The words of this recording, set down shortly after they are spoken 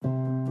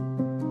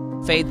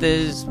Faith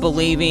is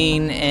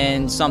believing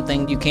in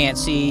something you can't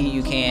see,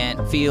 you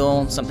can't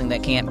feel, something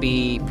that can't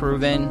be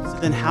proven.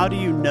 Then how do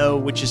you know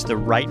which is the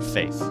right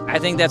faith? I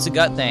think that's a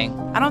gut thing.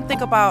 I don't think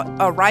about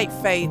a right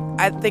faith.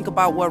 I think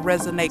about what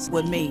resonates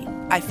with me.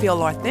 I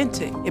feel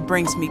authentic. It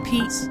brings me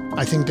peace.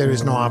 I think there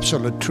is no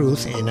absolute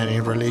truth in any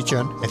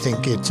religion. I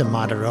think it's a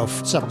matter of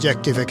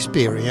subjective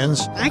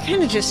experience. I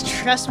kind of just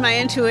trust my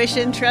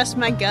intuition, trust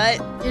my gut.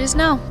 You just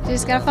know. You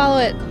just gotta follow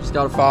it. You just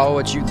gotta follow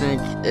what you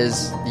think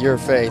is your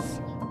faith.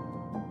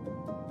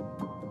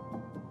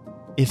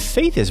 If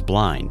faith is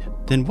blind,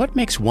 then what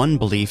makes one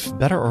belief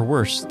better or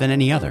worse than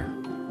any other?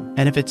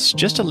 And if it's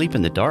just a leap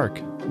in the dark,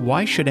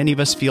 why should any of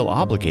us feel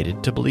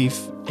obligated to believe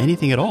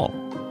anything at all?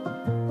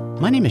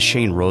 My name is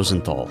Shane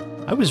Rosenthal.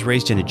 I was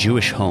raised in a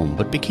Jewish home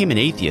but became an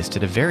atheist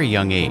at a very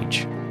young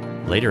age.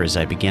 Later, as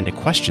I began to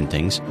question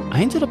things,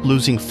 I ended up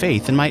losing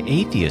faith in my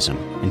atheism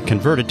and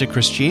converted to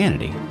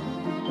Christianity.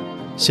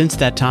 Since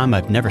that time,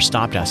 I've never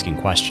stopped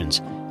asking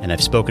questions, and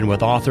I've spoken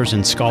with authors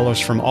and scholars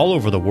from all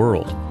over the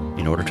world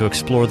in order to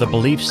explore the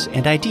beliefs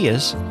and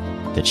ideas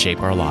that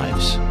shape our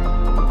lives.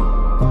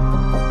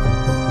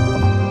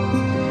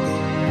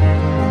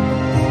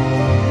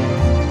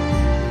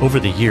 Over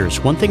the years,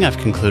 one thing I've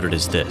concluded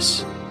is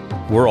this: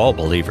 we're all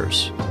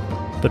believers.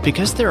 But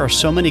because there are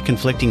so many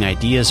conflicting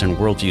ideas and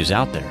worldviews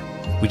out there,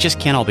 we just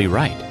can't all be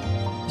right.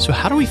 So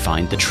how do we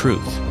find the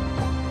truth?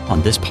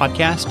 On this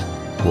podcast,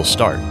 we'll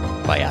start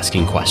by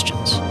asking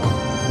questions.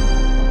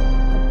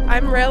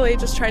 I'm really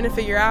just trying to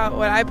figure out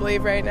what I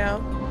believe right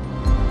now.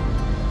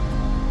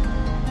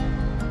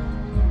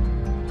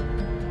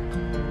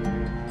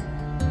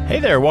 Hey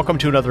there, welcome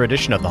to another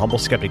edition of the Humble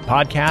Skeptic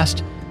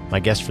Podcast.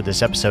 My guest for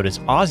this episode is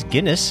Os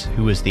Guinness,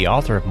 who is the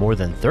author of more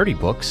than 30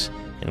 books,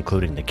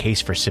 including The Case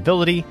for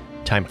Civility,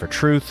 Time for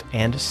Truth,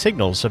 and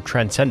Signals of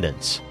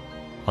Transcendence.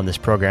 On this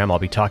program, I'll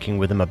be talking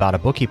with him about a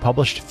book he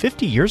published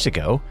 50 years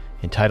ago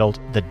entitled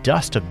The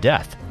Dust of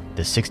Death,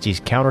 the 60s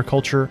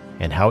Counterculture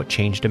and How It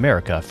Changed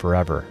America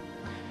Forever.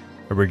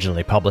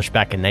 Originally published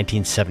back in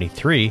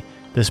 1973,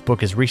 this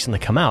book has recently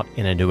come out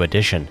in a new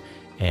edition.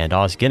 And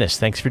Os Guinness,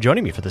 thanks for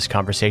joining me for this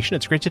conversation.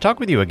 It's great to talk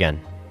with you again.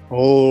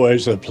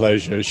 Always a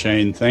pleasure,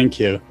 Shane. Thank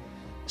you.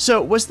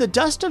 So, was The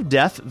Dust of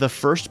Death the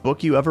first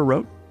book you ever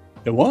wrote?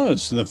 It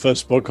was the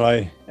first book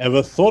I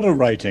ever thought of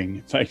writing.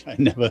 In fact, I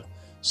never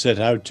set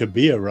out to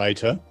be a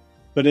writer.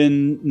 But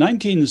in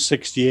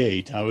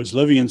 1968, I was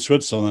living in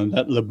Switzerland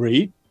at Le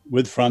Brie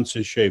with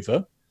Francis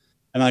Schaeffer.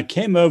 And I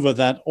came over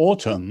that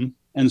autumn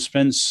and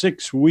spent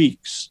 6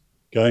 weeks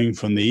going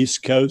from the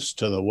East Coast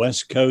to the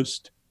West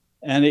Coast.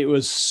 And it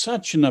was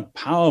such a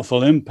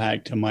powerful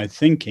impact on my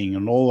thinking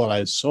and all that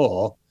I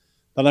saw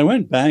that I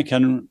went back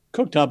and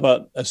cooked up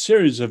a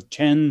series of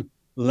 10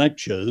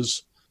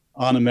 lectures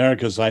on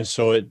America as I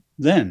saw it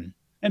then.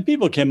 And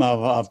people came up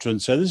after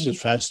and said, "This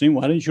is fascinating.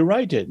 Why didn't you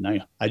write it?"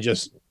 And I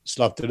just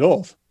sloughed it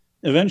off.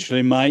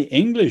 Eventually, my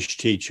English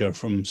teacher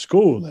from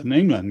school in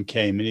England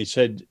came and he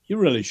said, "You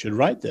really should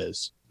write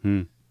this."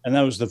 And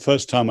that was the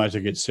first time I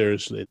took it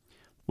seriously.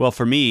 Well,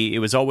 for me, it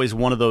was always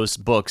one of those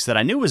books that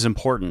I knew was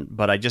important,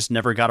 but I just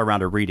never got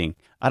around to reading.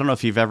 I don't know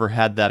if you've ever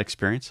had that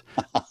experience.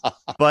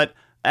 But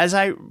as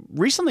I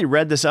recently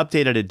read this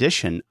updated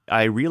edition,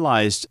 I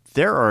realized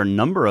there are a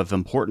number of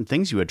important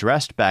things you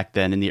addressed back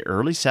then in the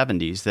early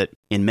 70s that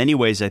in many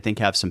ways I think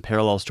have some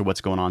parallels to what's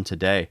going on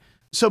today.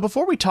 So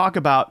before we talk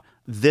about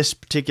this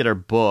particular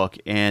book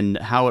and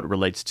how it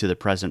relates to the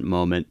present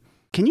moment,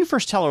 can you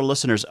first tell our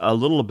listeners a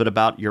little bit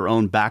about your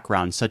own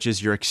background, such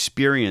as your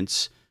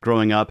experience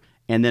growing up,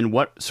 and then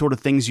what sort of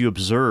things you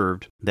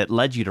observed that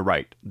led you to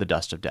write The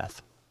Dust of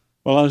Death?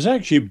 Well, I was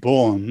actually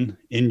born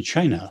in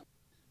China.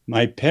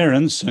 My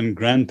parents and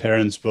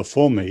grandparents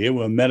before me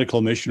were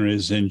medical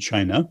missionaries in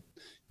China.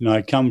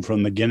 I come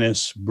from the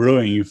Guinness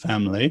brewing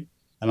family,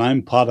 and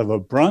I'm part of a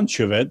branch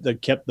of it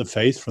that kept the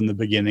faith from the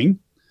beginning.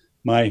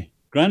 My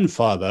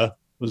grandfather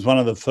was one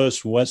of the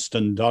first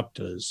Western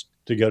doctors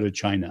to go to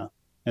China.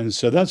 And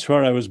so that's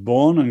where I was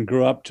born and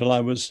grew up till I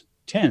was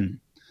 10.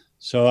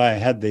 So I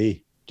had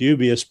the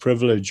dubious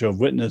privilege of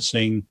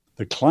witnessing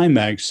the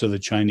climax of the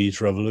Chinese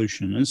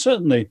Revolution. And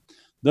certainly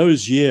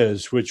those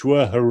years, which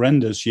were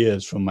horrendous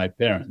years for my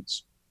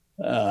parents,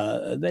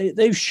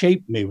 they've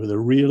shaped me with a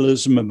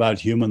realism about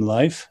human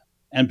life,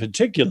 and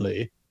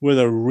particularly with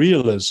a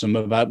realism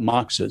about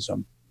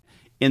Marxism.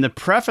 In the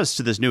preface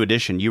to this new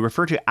edition, you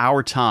refer to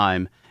our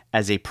time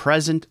as a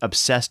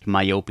present-obsessed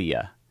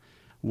myopia.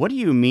 What do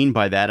you mean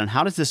by that, and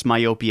how does this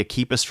myopia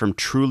keep us from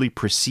truly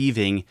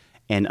perceiving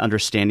and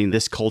understanding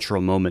this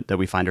cultural moment that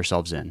we find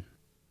ourselves in?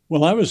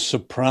 Well, I was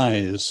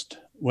surprised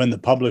when the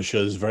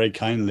publishers very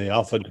kindly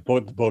offered to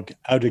put the book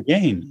out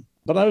again.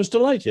 But I was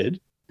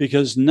delighted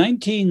because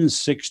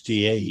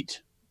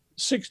 1968,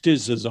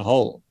 60s as a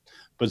whole,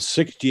 but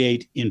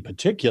 68 in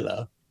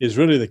particular, is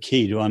really the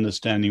key to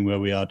understanding where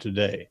we are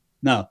today.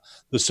 Now,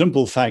 the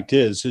simple fact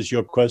is, as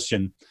your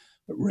question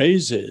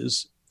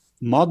raises,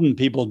 modern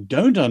people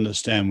don't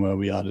understand where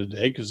we are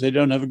today because they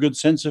don't have a good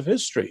sense of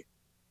history.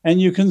 And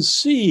you can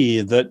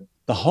see that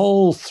the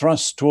whole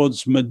thrust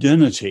towards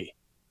modernity,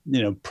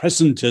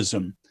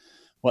 presentism,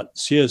 what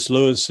C.S.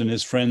 Lewis and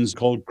his friends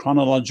called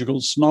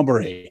chronological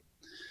snobbery.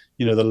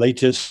 The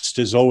latest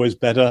is always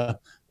better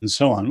and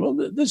so on.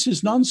 Well, this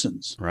is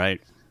nonsense.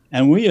 Right.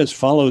 And we as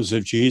followers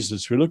of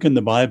Jesus, we look in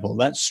the Bible,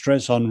 that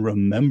stress on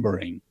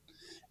remembering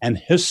and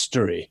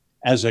history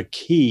as a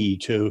key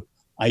to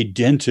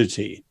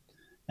identity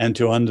and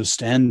to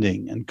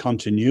understanding and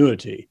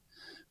continuity.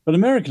 But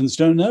Americans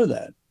don't know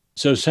that.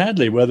 So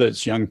sadly, whether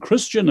it's young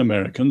Christian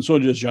Americans or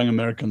just young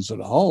Americans as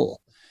a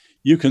whole,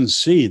 you can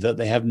see that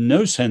they have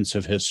no sense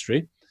of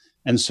history.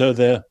 And so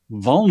they're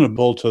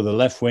vulnerable to the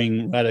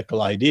left-wing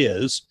radical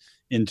ideas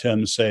in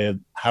terms, say, of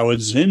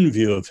Howard Zinn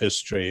view of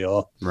history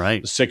or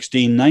right. the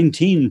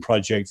 1619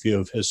 Project view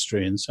of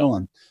history and so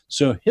on.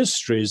 So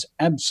history is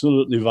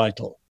absolutely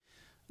vital.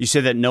 You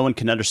say that no one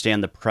can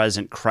understand the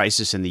present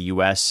crisis in the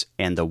U.S.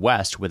 and the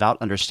West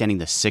without understanding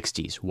the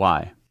 60s.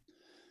 Why?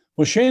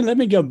 Well, Shane, let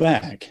me go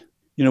back.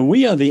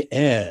 We are the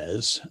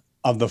heirs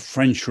of the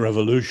French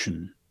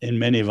Revolution in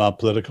many of our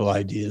political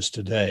ideas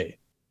today.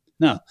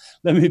 Now,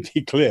 let me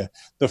be clear.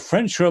 The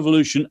French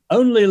Revolution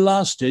only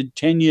lasted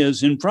 10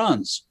 years in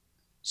France.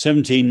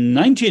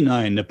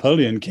 1799,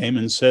 Napoleon came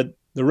and said,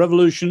 the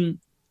revolution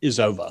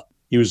is over.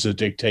 He was a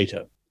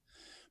dictator.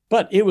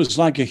 But it was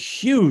like a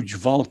huge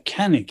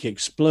volcanic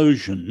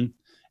explosion,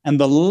 and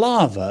the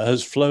lava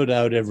has flowed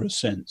out ever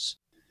since.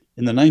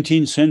 In the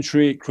 19th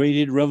century, it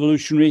created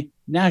revolutionary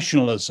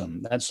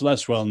nationalism. That's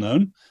less well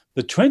known.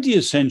 The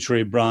 20th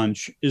century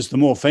branch is the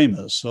more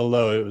famous,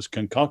 although it was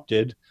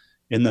concocted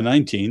in the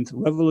 19th,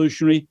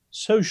 revolutionary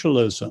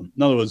socialism.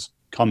 In other words,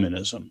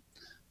 communism.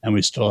 And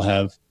we still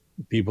have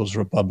the People's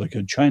Republic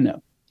of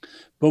China.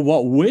 But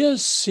what we're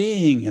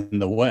seeing in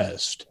the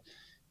West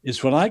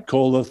is what I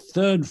call the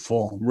third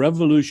form,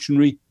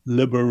 revolutionary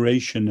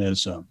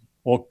liberationism,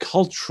 or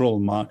cultural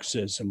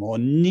Marxism, or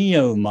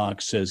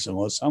neo-Marxism,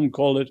 or some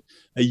call it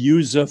a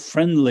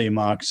user-friendly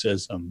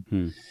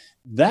Marxism.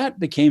 That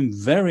became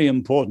very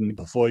important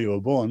before you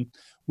were born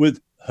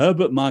with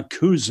Herbert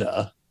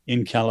Marcuse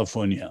in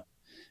California.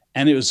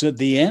 And it was at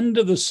the end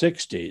of the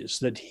 60s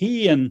that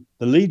he and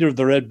the leader of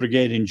the Red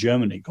Brigade in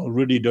Germany, called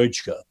Rudi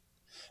Dutschke,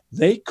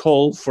 they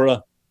called for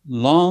a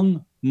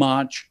long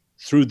march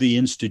through the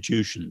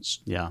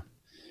institutions. Yeah.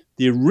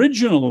 The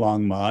original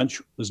Long March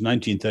was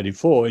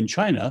 1934 in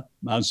China,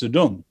 Mao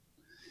Zedong.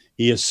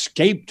 He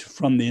escaped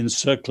from the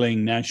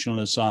encircling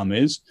nationalist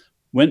armies,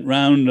 went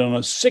round on a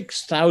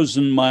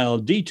 6,000-mile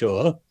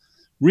detour,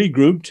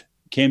 regrouped,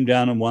 came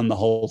down and won the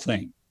whole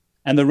thing.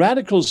 And the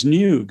radicals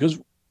knew, because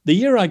the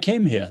year I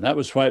came here, that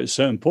was why it was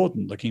so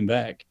important looking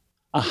back,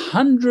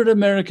 100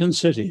 American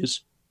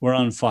cities were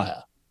on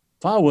fire,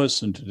 far worse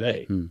than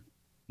today.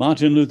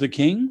 Martin Luther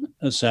King,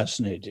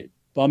 assassinated.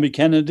 Bobby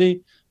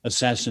Kennedy,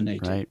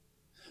 assassinated. Right.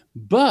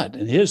 But,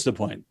 and here's the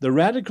point, the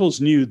radicals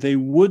knew they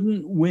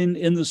wouldn't win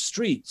in the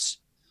streets.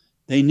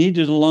 They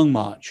needed a long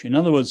march. In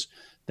other words,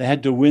 they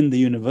had to win the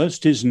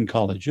universities and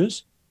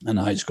colleges and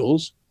high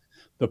schools,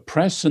 the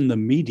press and the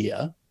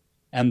media,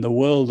 and the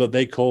world that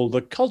they call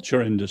the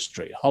culture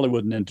industry,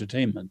 Hollywood and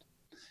entertainment.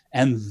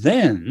 And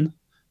then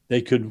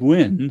they could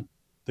win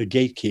the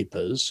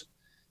gatekeepers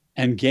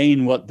and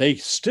gain what they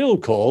still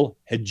call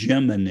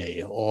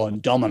hegemony or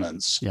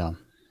dominance. Yeah.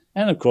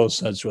 And of course,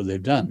 that's what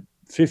they've done.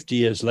 50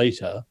 years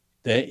later,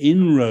 their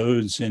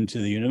inroads into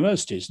the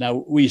universities.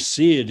 Now, we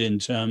see it in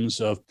terms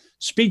of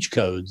speech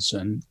codes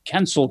and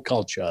cancel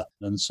culture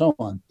and so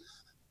on.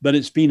 But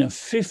it's been a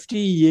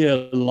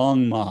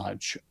 50-year-long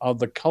march of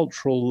the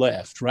cultural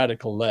left,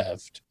 radical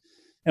left.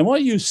 And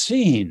what you've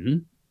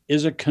seen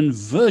is a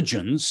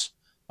convergence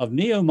of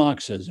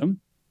neo-Marxism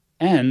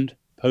and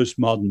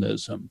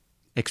postmodernism.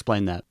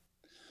 Explain that.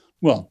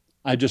 Well,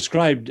 I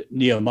described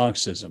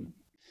neo-Marxism.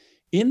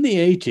 In the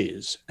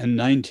 80s and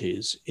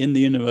 90s, in the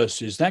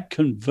universities, that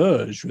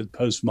converged with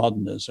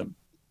postmodernism.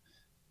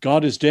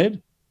 God is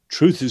dead,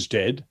 truth is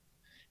dead,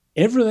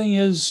 everything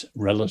is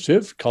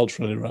relative,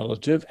 culturally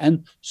relative,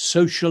 and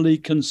socially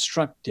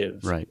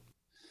constructive. Right.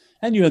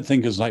 And you had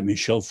thinkers like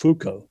Michel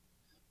Foucault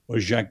or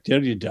Jacques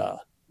Derrida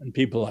and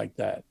people like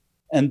that.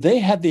 And they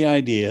had the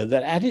idea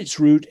that at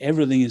its root,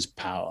 everything is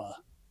power.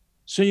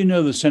 So you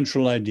know the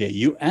central idea.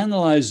 You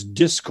analyze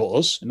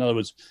discourse, in other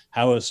words,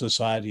 how a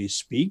society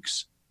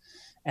speaks,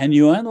 and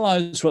you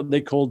analyze what they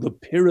call the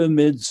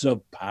pyramids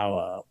of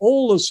power,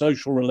 all the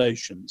social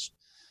relations.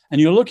 And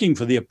you're looking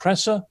for the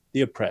oppressor,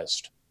 the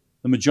oppressed,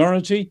 the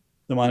majority,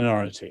 the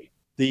minority,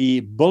 the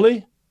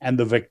bully, and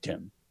the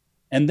victim.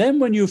 And then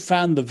when you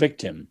found the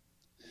victim,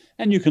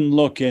 and you can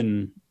look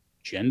in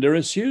gender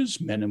issues,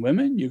 men and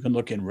women, you can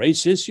look in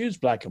race issues,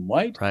 black and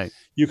white, Right.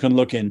 You can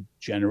look in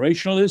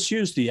generational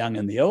issues, the young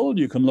and the old,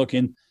 you can look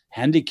in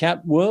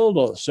handicapped world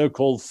or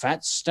so-called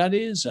fat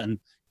studies and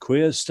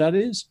queer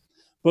studies.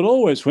 But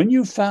always, when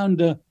you found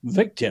a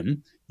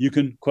victim, you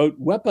can, quote,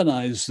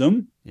 weaponize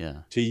them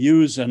to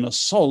use an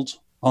assault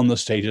on the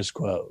status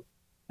quo.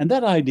 And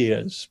that idea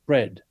is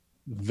spread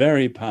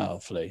very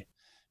powerfully,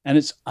 and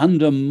it's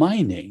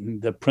undermining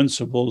the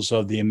principles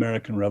of the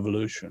American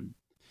Revolution.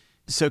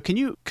 So can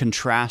you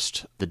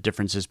contrast the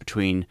differences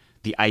between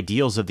the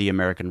ideals of the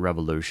American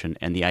Revolution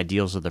and the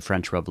ideals of the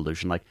French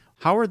Revolution? Like,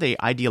 how are they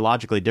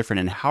ideologically different,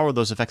 and how are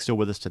those effects still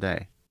with us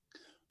today?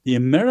 The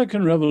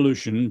American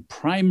Revolution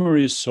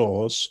primary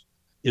source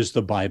is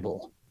the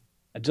Bible.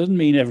 It doesn't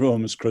mean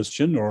everyone was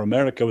Christian or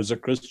America was a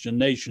Christian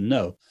nation,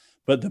 no.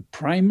 But the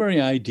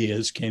primary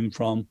ideas came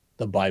from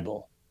the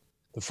Bible.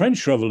 The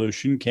French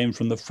Revolution came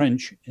from the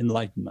French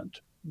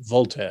Enlightenment.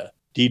 Voltaire,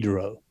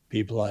 Diderot,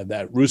 people like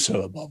that,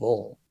 Rousseau above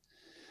all.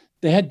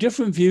 They had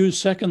different views,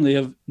 secondly,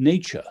 of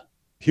nature,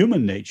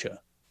 human nature.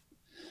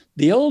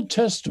 The Old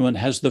Testament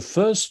has the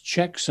first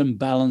checks and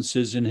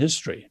balances in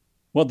history,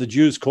 what the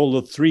Jews call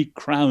the three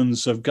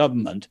crowns of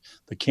government: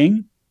 the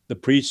king, the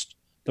priest,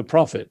 the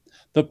prophet.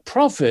 The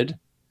prophet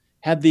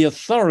had the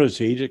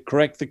authority to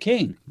correct the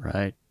king.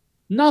 Right.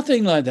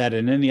 Nothing like that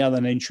in any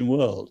other ancient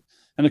world.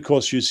 And of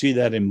course, you see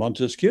that in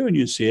Montesquieu, and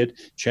you see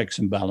it, checks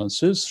and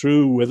balances,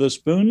 through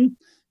Witherspoon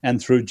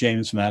and through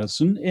James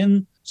Madison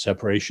in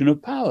separation of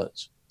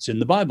powers. It's in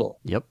the Bible.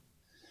 Yep.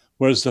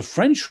 Whereas the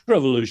French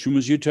Revolution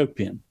was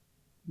utopian.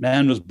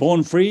 Man was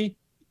born free,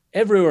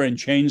 everywhere in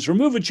chains.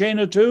 Remove a chain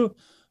or two,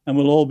 and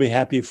we'll all be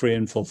happy, free,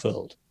 and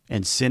fulfilled.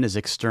 And sin is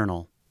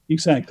external.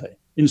 Exactly.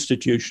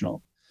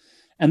 Institutional.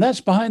 And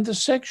that's behind the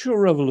sexual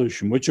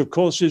revolution, which, of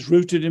course, is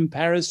rooted in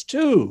Paris,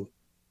 too,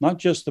 not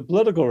just the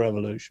political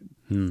revolution.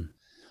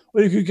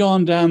 Well, you could go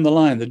on down the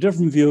line, the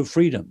different view of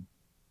freedom.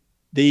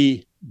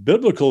 The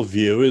biblical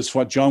view is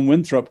what John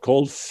Winthrop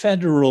called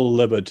federal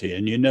liberty.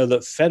 And you know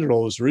that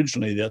federal was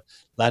originally the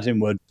Latin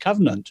word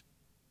covenant.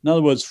 In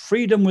other words,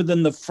 freedom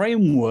within the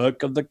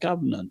framework of the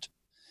covenant.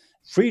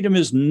 Freedom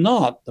is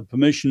not the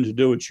permission to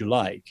do what you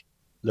like,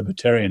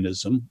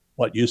 libertarianism,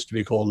 what used to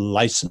be called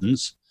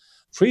license.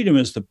 Freedom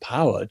is the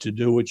power to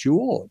do what you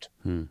ought,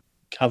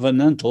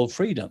 covenantal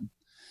freedom.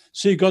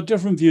 So you've got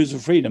different views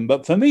of freedom.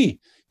 But for me,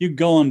 you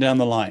go on down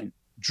the line,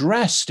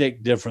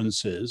 drastic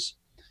differences,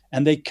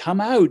 and they come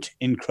out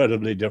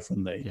incredibly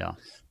differently. Yeah.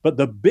 But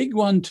the big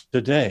one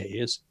today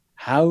is,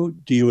 how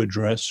do you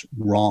address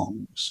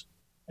wrongs?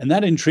 And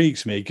that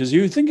intrigues me, because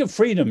you think of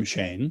freedom,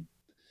 Shane,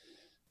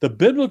 the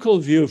biblical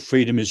view of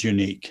freedom is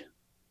unique.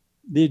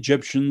 The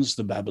Egyptians,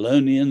 the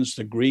Babylonians,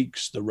 the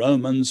Greeks, the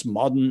Romans,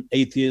 modern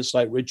atheists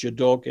like Richard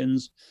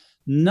Dawkins,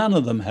 none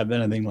of them have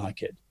anything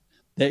like it.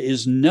 There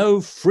is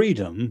no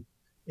freedom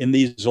in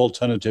these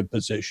alternative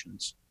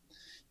positions.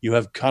 You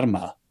have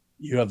karma,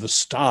 you have the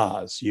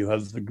stars, you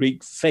have the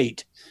Greek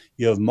fate,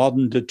 you have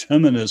modern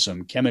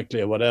determinism,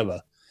 chemically or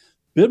whatever.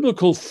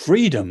 Biblical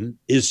freedom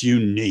is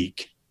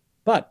unique,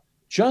 but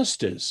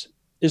justice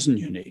isn't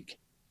unique.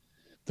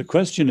 The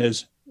question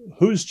is,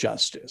 whose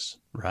justice?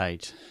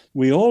 Right.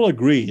 We all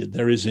agree that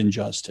there is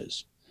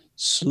injustice.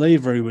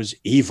 Slavery was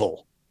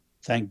evil.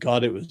 Thank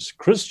God it was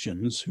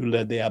Christians who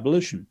led the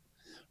abolition.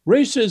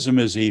 Racism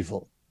is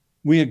evil.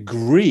 We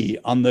agree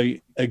on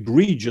the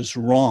egregious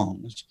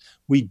wrongs.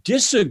 We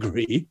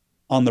disagree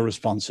on the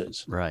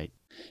responses. Right.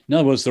 In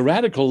other words, the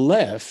radical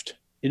left,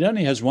 it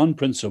only has one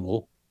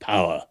principle: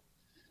 power.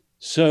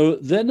 So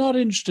they're not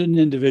interested in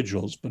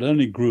individuals, but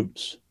only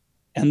groups.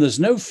 And there's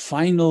no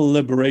final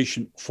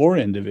liberation for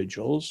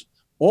individuals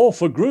or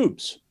for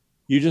groups.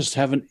 You just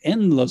have an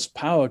endless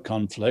power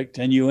conflict,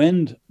 and you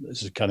end,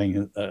 this is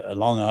cutting a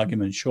long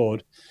argument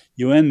short,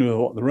 you end with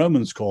what the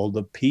Romans called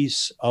the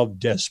peace of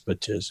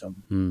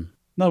despotism. In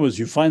other words,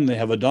 you finally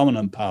have a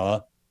dominant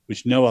power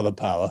which no other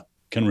power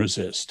can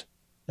resist.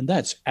 And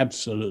that's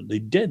absolutely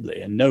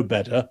deadly, and no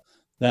better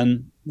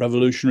than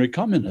revolutionary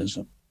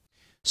communism.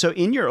 So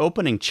in your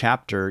opening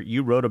chapter,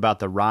 you wrote about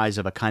the rise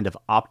of a kind of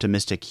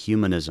optimistic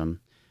humanism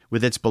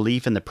with its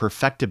belief in the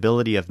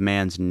perfectibility of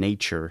man's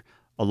nature,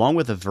 along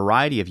with a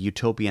variety of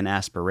utopian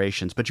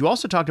aspirations. But you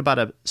also talked about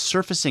a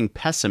surfacing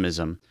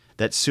pessimism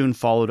that soon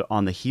followed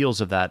on the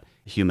heels of that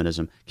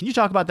humanism. Can you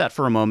talk about that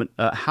for a moment?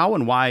 How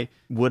and why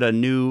would a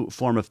new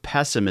form of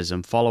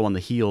pessimism follow on the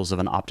heels of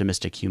an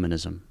optimistic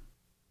humanism?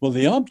 Well,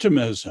 the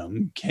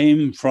optimism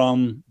came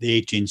from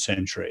the 18th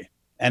century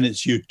and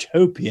its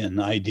utopian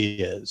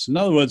ideas. In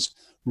other words,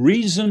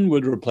 reason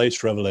would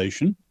replace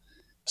revelation,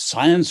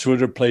 science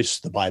would replace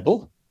the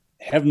Bible,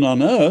 heaven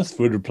on earth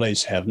would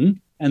replace heaven,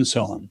 and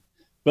so on.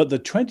 But the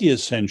 20th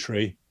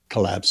century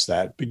collapsed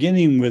that,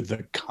 beginning with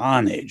the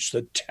carnage,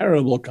 the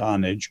terrible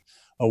carnage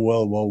of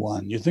World War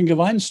I. You think of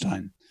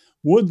Einstein.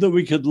 Would that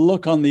we could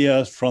look on the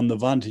earth from the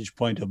vantage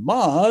point of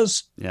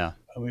Mars, and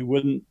we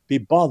wouldn't be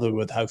bothered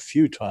with how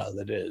futile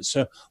it is.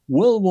 So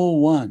World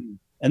War I,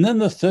 and then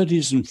the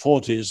 30s and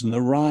 40s and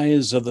the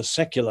rise of the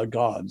secular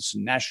gods,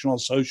 National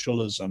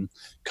Socialism,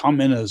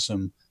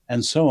 communism,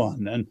 and so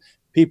on. And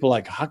people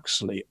like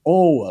Huxley,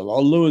 Orwell,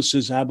 or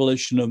Lewis's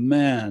Abolition of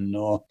Man,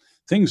 or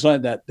things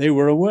like that, they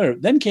were aware.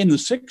 Then came the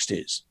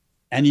 60s,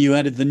 and you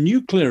added the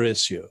nuclear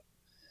issue.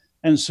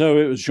 And so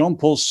it was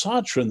Jean-Paul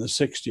Sartre in the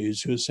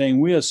 60s who was saying,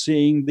 we are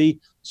seeing the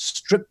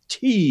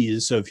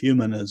striptease of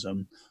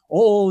humanism,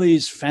 all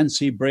these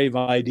fancy, brave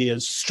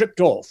ideas stripped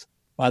off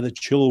by the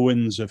chill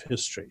winds of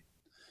history.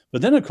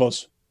 But then, of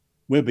course,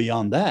 we're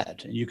beyond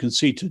that. And you can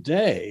see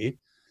today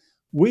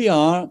We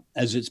are,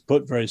 as it's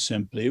put very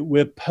simply,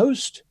 we're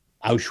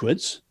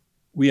post-Auschwitz,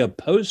 we are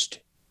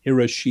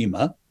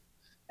post-Hiroshima,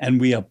 and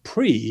we are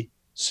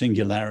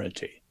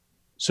pre-singularity.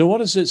 So what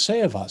does it say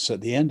of us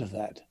at the end of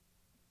that?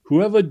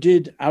 Whoever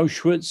did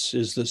Auschwitz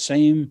is the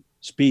same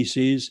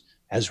species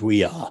as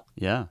we are.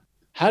 Yeah.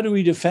 How do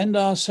we defend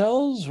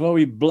ourselves? Well,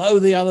 we blow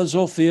the others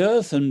off the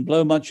earth and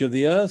blow much of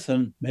the earth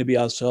and maybe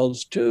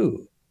ourselves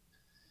too.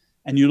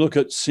 And you look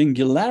at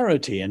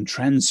singularity and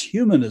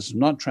transhumanism,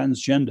 not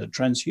transgender,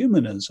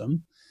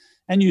 transhumanism,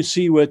 and you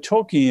see we're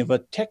talking of a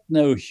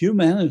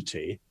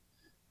techno-humanity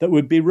that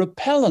would be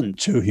repellent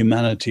to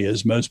humanity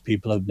as most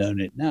people have known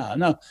it now.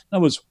 Now, in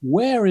other words,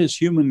 where is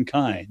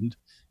humankind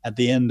at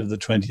the end of the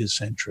 20th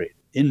century?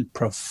 In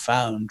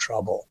profound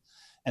trouble.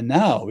 And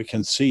now we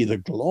can see the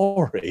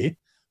glory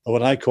of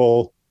what I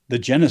call the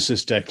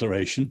Genesis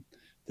Declaration.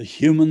 The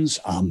humans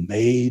are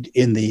made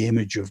in the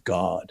image of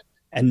God.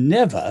 And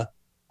never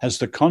has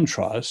the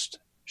contrast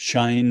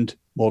shined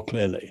more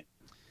clearly.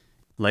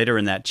 Later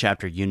in that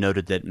chapter, you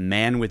noted that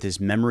man with his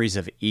memories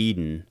of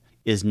Eden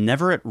is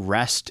never at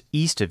rest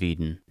east of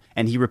Eden,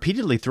 and he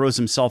repeatedly throws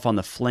himself on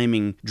the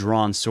flaming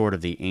drawn sword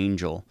of the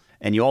angel.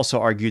 And you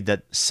also argued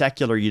that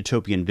secular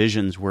utopian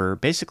visions were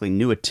basically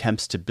new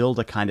attempts to build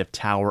a kind of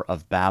Tower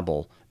of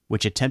Babel,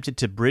 which attempted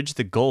to bridge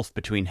the gulf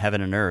between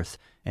heaven and earth,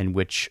 and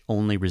which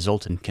only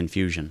resulted in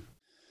confusion.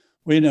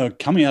 Well,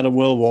 coming out of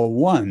World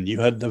War I, you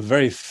had the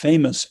very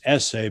famous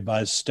essay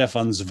by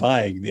Stefan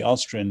Zweig, the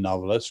Austrian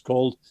novelist,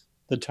 called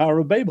The Tower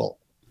of Babel.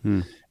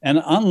 And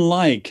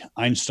unlike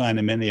Einstein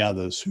and many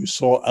others who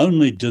saw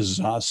only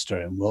disaster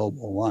in World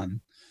War I,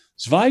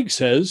 Zweig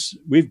says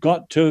we've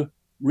got to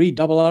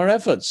redouble our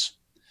efforts.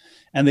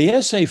 And the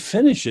essay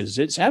finishes,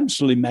 it's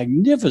absolutely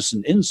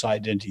magnificent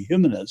insight into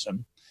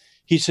humanism.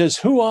 He says,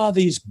 who are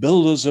these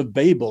builders of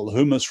Babel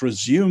who must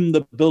resume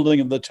the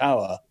building of the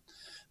tower?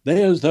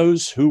 They are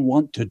those who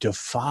want to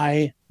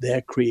defy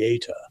their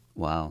creator.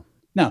 Wow.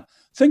 Now,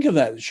 think of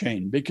that,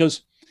 Shane,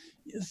 because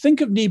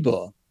think of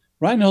Niebuhr.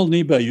 Reinhold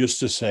Niebuhr used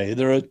to say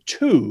there are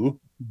two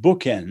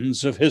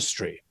bookends of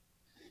history.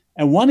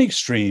 At one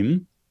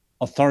extreme,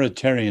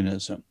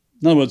 authoritarianism.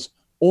 In other words,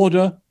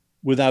 order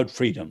without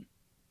freedom.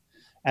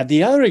 At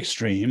the other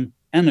extreme,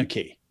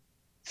 anarchy,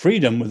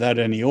 freedom without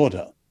any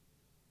order.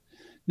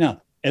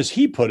 Now, as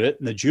he put it,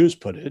 and the Jews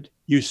put it,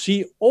 you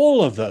see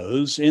all of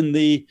those in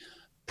the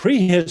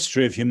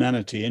prehistory of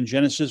humanity in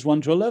Genesis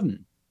 1 to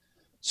 11.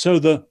 So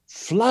the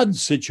flood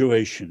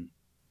situation,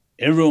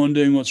 everyone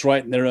doing what's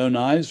right in their own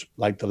eyes,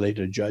 like the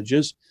later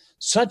judges,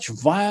 such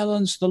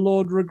violence the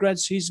Lord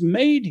regrets he's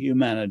made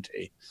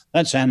humanity.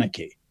 That's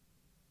anarchy.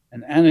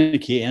 And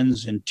anarchy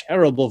ends in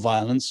terrible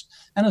violence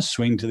and a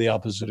swing to the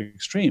opposite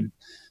extreme.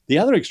 The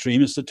other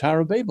extreme is the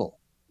Tower of Babel.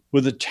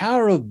 With the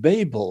Tower of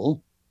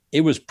Babel,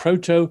 it was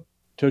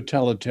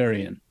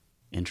proto-totalitarian.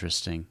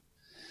 Interesting.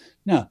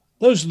 Now,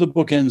 those are the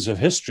bookends of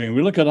history. And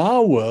we look at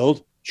our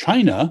world,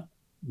 China,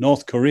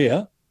 North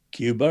Korea,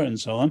 Cuba, and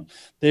so on,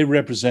 they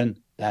represent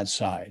that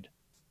side.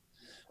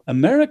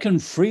 American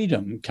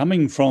freedom,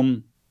 coming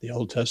from the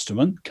Old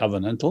Testament,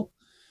 covenantal,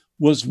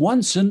 was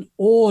once an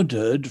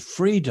ordered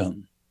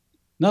freedom.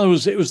 In other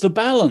words, it was the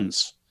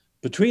balance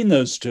between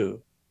those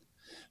two.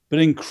 But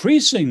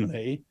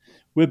increasingly,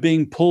 we're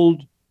being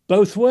pulled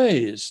both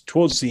ways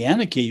towards the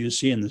anarchy you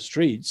see in the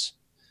streets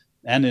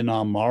and in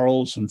our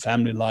morals and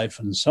family life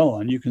and so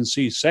on. You can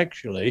see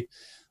sexually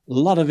a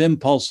lot of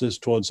impulses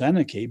towards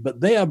anarchy, but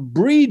they are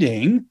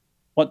breeding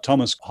what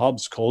Thomas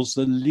Hobbes calls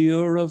the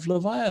lure of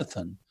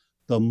Leviathan,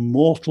 the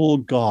mortal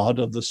god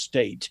of the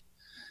state.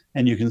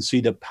 And you can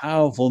see the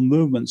powerful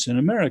movements in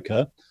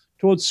America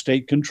towards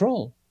state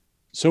control.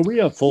 So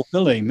we are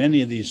fulfilling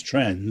many of these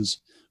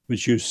trends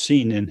which you've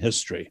seen in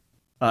history.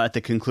 At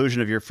the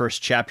conclusion of your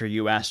first chapter,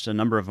 you asked a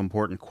number of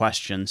important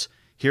questions.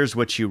 Here's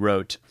what you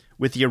wrote.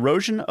 With the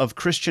erosion of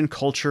Christian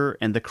culture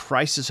and the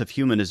crisis of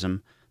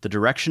humanism, the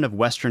direction of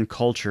Western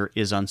culture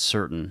is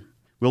uncertain.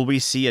 Will we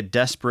see a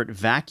desperate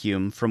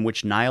vacuum from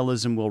which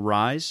nihilism will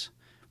rise?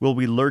 Will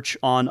we lurch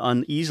on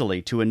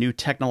uneasily to a new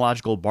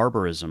technological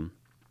barbarism?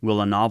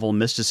 Will a novel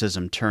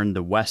mysticism turn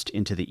the West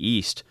into the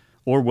East?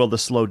 Or will the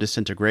slow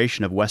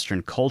disintegration of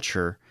Western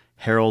culture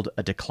herald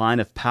a decline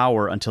of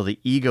power until the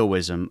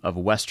egoism of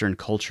Western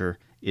culture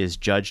is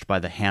judged by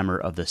the hammer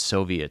of the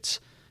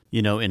Soviets?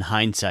 You know, in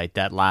hindsight,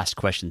 that last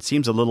question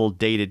seems a little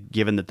dated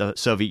given that the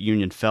Soviet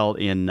Union fell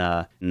in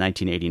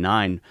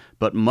 1989,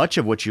 but much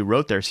of what you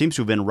wrote there seems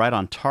to have been right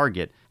on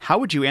target. How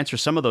would you answer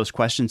some of those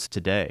questions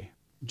today?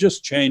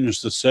 Just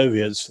change the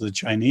Soviets for the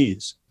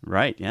Chinese.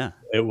 Right, yeah.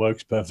 It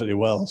works perfectly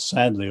well,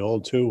 sadly,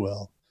 all too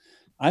well.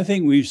 I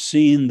think we've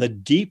seen the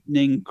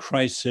deepening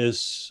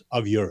crisis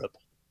of Europe.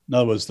 In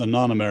other words, the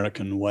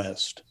non-American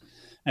West.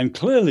 And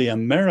clearly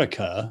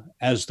America,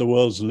 as the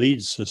world's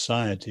lead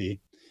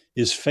society,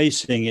 is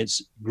facing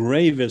its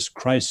gravest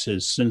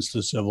crisis since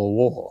the Civil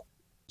War.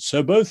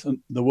 So both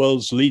the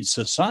world's lead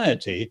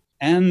society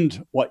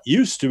and what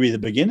used to be the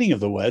beginning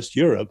of the West,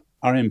 Europe,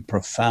 are in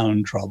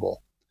profound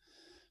trouble.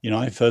 You know,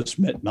 I first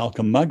met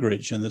Malcolm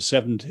Muggeridge in the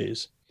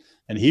 70s,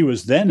 and he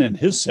was then in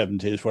his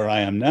 70s, where I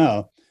am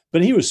now,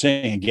 But he was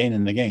saying again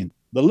and again,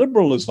 the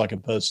liberal is like a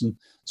person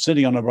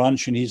sitting on a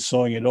branch and he's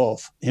sawing it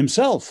off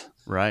himself.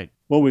 Right.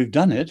 Well, we've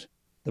done it.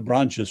 The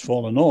branch has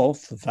fallen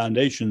off. The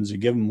foundations are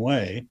given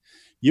way.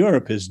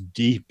 Europe is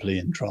deeply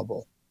in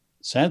trouble.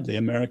 Sadly,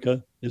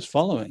 America is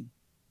following.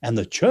 And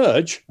the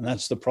church, and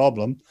that's the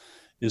problem,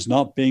 is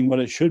not being what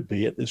it should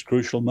be at this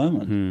crucial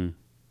moment.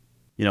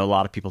 You know, a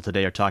lot of people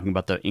today are talking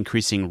about the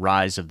increasing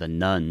rise of the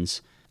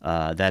nuns.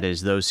 That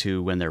is, those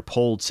who, when they're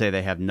polled, say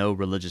they have no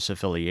religious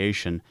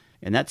affiliation.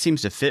 And that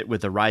seems to fit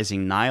with the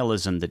rising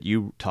nihilism that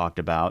you talked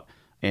about.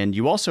 And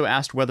you also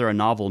asked whether a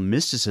novel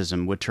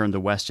mysticism would turn the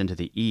West into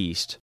the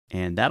East.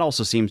 And that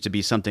also seems to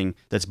be something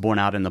that's borne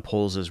out in the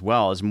polls as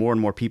well, as more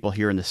and more people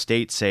here in the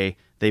States say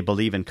they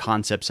believe in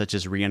concepts such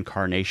as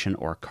reincarnation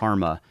or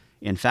karma.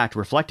 In fact,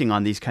 reflecting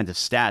on these kinds of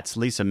stats,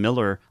 Lisa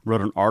Miller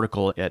wrote an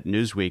article at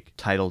Newsweek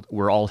titled,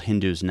 "We're All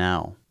Hindus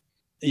Now."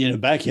 You know,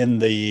 back in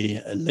the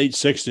late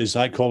 60s,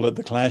 I called it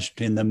the clash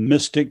between the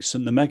mystics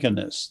and the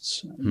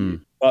mechanists.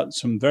 But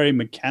some very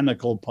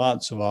mechanical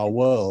parts of our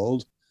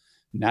world,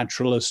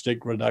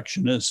 naturalistic,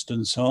 reductionist,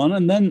 and so on.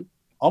 And then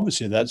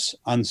obviously that's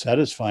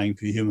unsatisfying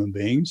for human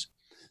beings.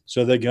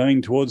 So they're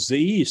going towards the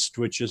East,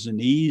 which is an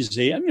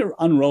easy, you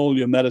unroll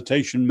your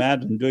meditation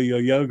mat and do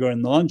your yoga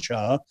in the lunch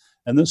hour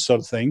and this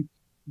sort of thing.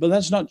 But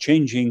that's not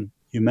changing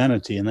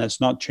humanity, and that's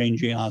not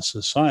changing our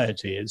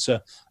society. It's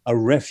a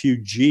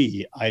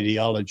refugee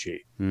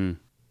ideology. In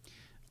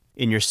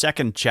your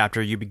second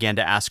chapter, you began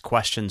to ask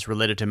questions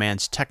related to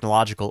man's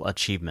technological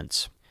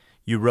achievements.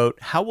 You wrote,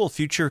 "How will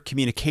future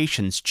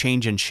communications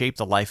change and shape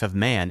the life of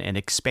man and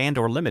expand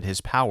or limit his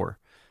power?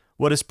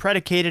 What is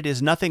predicated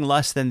is nothing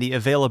less than the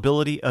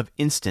availability of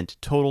instant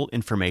total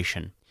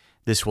information.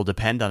 This will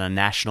depend on a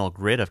national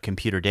grid of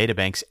computer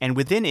databanks and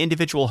within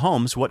individual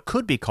homes what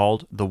could be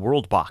called the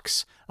World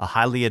Box, a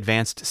highly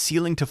advanced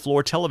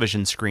ceiling-to-floor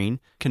television screen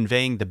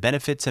conveying the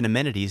benefits and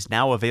amenities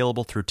now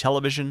available through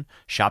television,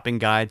 shopping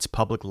guides,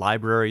 public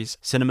libraries,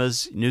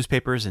 cinemas,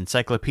 newspapers,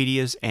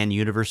 encyclopedias, and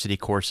university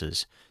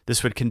courses.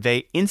 This would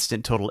convey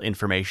instant total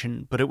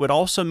information, but it would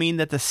also mean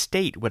that the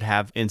state would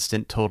have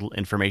instant total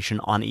information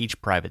on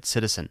each private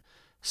citizen.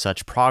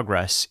 Such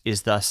progress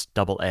is thus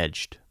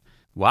double-edged."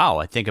 Wow,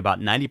 I think about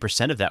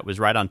 90% of that was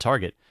right on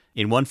target.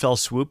 In one fell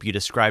swoop, you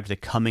described the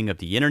coming of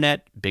the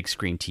internet, big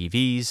screen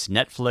TVs,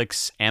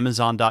 Netflix,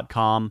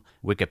 Amazon.com,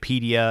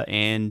 Wikipedia,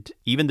 and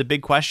even the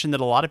big question that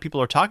a lot of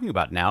people are talking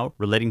about now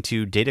relating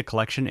to data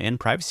collection and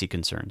privacy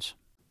concerns.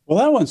 Well,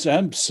 that one's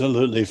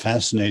absolutely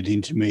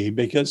fascinating to me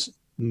because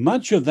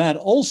much of that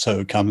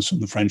also comes from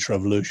the French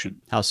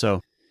Revolution. How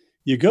so?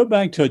 You go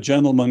back to a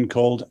gentleman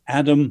called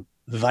Adam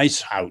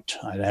Weishaupt,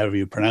 however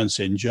you pronounce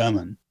it in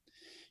German.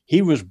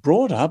 He was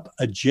brought up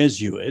a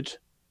Jesuit,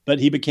 but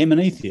he became an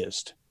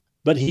atheist.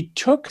 But he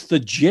took the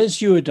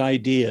Jesuit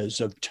ideas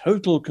of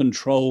total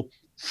control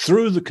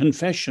through the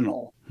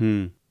confessional,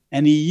 and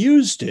he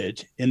used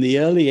it in the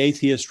early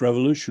atheist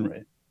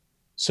revolutionary.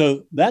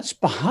 So that's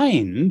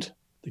behind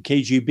the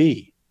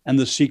KGB and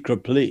the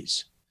secret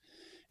police.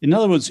 In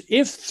other words,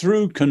 if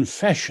through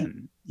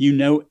confession you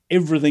know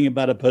everything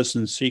about a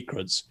person's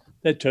secrets,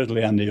 they're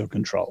totally under your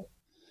control.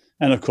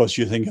 And of course,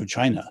 you think of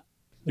China.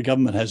 The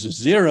government has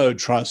zero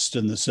trust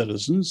in the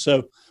citizens.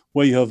 So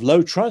where you have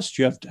low trust,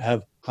 you have to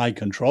have high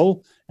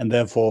control and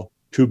therefore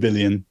 2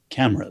 billion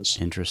cameras.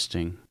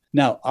 Interesting.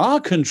 Now, our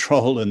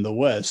control in the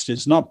West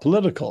is not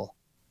political,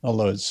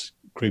 although it's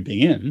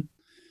creeping in.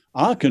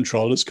 Our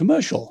control is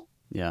commercial.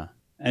 Yeah.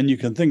 And you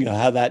can think of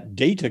how that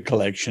data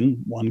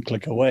collection, one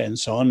click away and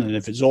so on. And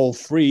if it's all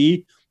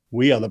free,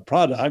 we are the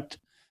product.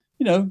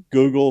 You know,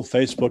 Google,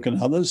 Facebook,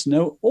 and others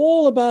know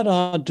all about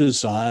our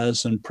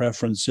desires and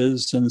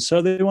preferences, and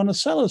so they want to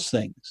sell us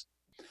things.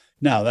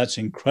 Now, that's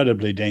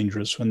incredibly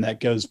dangerous when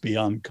that goes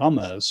beyond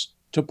commerce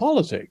to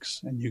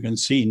politics. And you can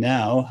see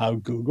now how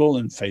Google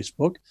and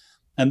Facebook,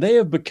 and they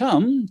have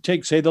become,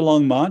 take, say, the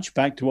Long March,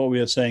 back to what we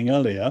were saying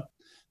earlier,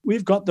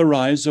 we've got the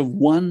rise of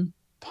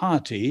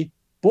one-party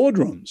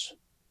boardrooms,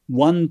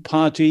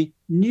 one-party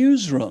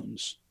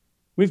newsrooms.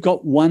 We've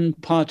got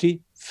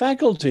one-party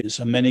faculties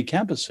on many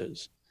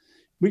campuses.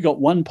 We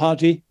got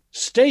one-party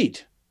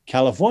state,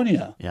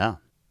 California. Yeah.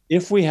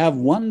 If we have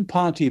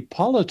one-party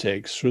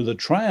politics through the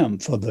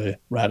triumph of the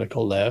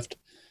radical left,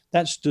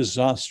 that's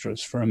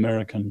disastrous for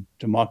American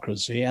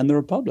democracy and the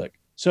republic.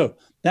 So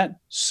that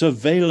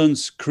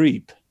surveillance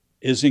creep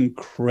is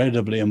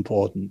incredibly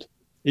important.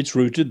 It's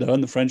rooted, though,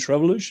 in the French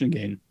Revolution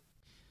again.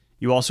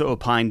 You also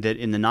opined that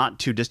in the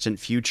not-too-distant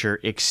future,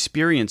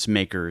 experience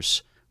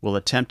makers will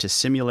attempt to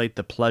simulate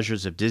the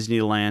pleasures of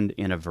Disneyland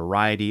in a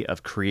variety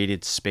of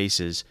created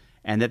spaces,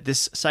 and that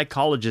this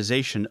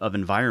psychologization of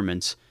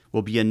environments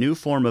will be a new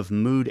form of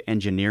mood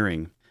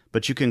engineering.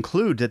 But you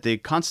conclude that the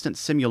constant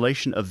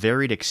simulation of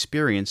varied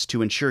experience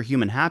to ensure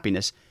human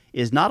happiness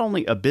is not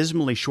only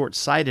abysmally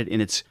short-sighted in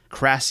its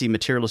crassy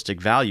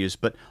materialistic values,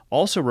 but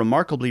also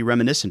remarkably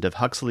reminiscent of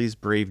Huxley's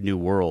Brave New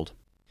World.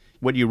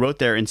 What you wrote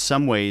there in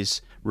some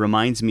ways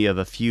reminds me of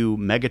a few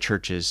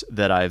megachurches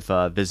that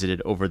I've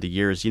visited over the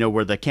years, you know,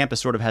 where the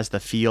campus sort of has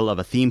the feel of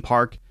a theme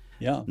park.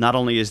 Yeah. Not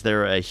only is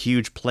there a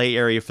huge play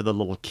area for the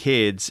little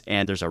kids,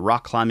 and there's a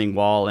rock climbing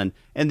wall, and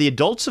the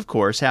adults, of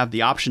course, have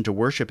the option to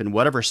worship in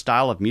whatever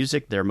style of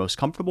music they're most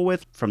comfortable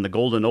with, from the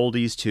golden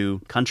oldies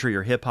to country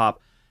or hip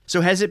hop. So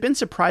has it been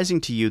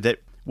surprising to you that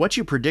what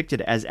you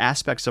predicted as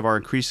aspects of our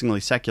increasingly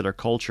secular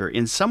culture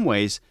in some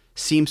ways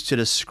seems to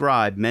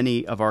describe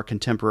many of our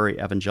contemporary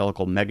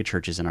evangelical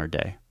megachurches in our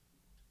day?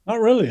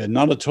 Not really,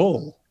 not at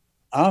all.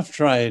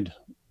 After I'd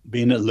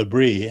been at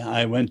L'Abri,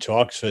 I went to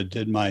Oxford,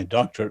 did my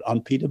doctorate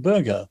on Peter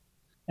Berger.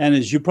 And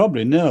as you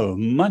probably know,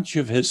 much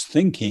of his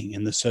thinking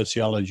in the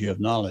sociology of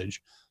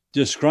knowledge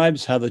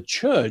describes how the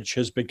church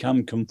has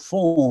become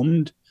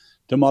conformed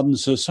to modern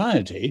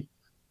society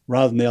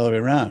rather than the other way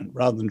around.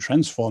 Rather than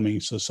transforming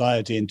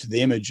society into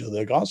the image of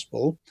the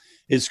gospel,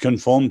 it's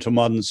conformed to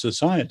modern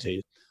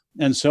society.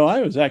 And so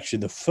I was actually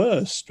the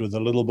first with a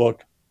little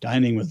book,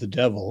 Dining with the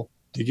Devil,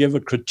 to give a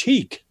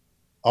critique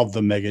of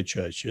the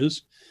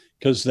megachurches,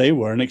 because they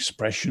were an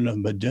expression of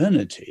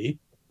modernity,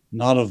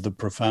 not of the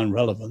profound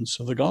relevance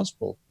of the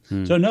gospel.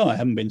 So no, I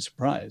haven't been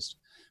surprised.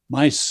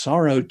 My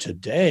sorrow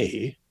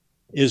today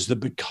is that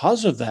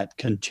because of that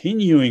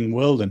continuing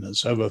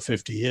wilderness over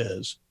 50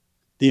 years,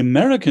 the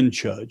American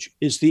church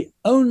is the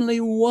only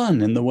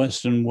one in the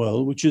Western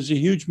world which is a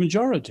huge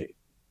majority.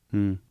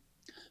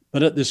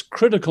 But at this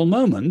critical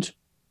moment,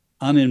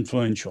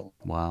 uninfluential.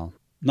 Wow.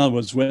 In other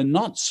words, we're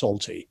not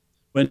salty.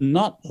 We're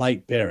not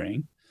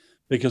light-bearing,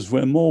 because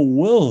we're more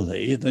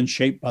worldly than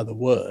shaped by the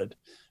word.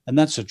 And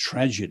that's a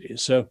tragedy.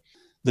 So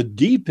the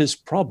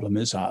deepest problem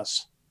is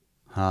us.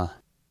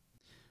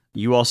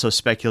 You also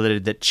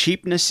speculated that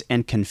cheapness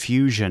and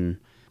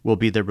confusion will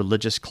be the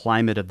religious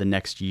climate of the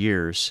next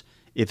years.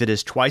 If it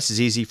is twice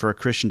as easy for a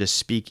Christian to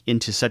speak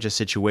into such a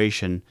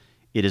situation,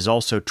 it is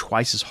also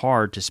twice as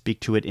hard to speak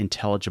to it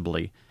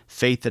intelligibly.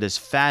 Faith that is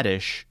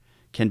faddish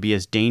can be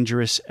as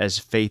dangerous as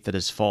faith that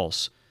is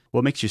false.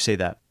 What makes you say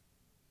that?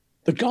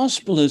 The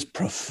gospel is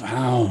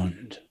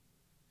profound,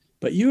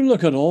 but you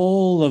look at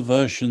all the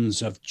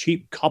versions of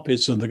cheap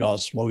copies of the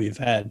gospel we've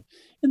had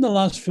in the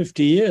last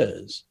 50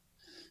 years.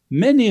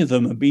 Many of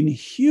them have been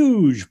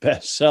huge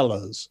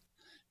bestsellers,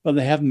 but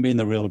they haven't been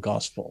the real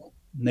gospel.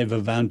 They've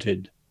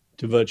amounted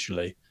to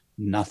virtually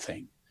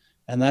nothing.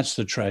 And that's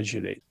the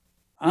tragedy.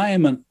 I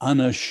am an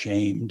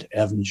unashamed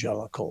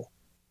evangelical.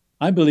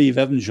 I believe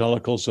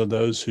evangelicals are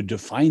those who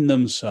define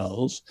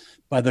themselves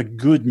by the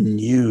good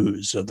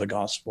news of the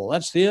gospel.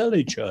 That's the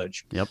early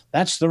church. Yep.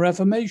 That's the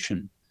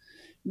Reformation.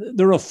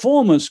 The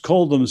Reformers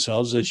called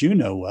themselves, as you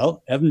know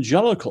well,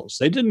 evangelicals.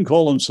 They didn't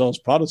call themselves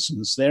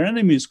Protestants. Their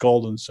enemies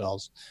called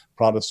themselves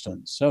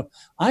Protestants. So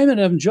I'm an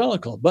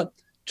evangelical. But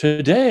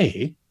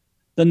today,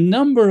 the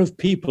number of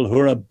people who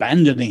are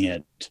abandoning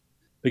it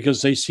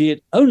because they see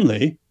it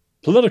only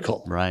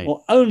political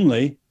or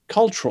only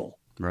cultural.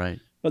 Right.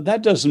 But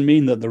that doesn't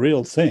mean that the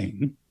real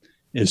thing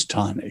is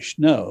tarnished.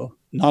 No,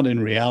 not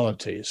in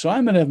reality. So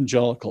I'm an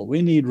evangelical.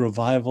 We need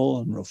revival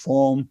and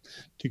reform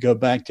to go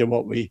back to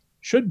what we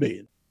should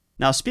be.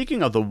 Now,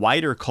 speaking of the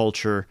wider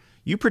culture,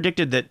 you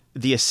predicted that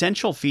the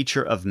essential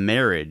feature of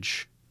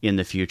marriage in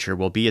the future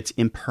will be its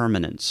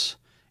impermanence.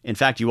 In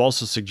fact, you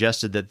also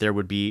suggested that there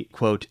would be,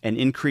 quote, an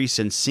increase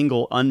in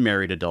single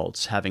unmarried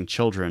adults having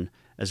children,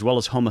 as well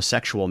as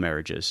homosexual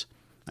marriages.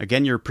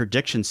 Again, your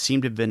predictions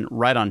seem to have been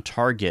right on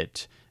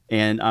target.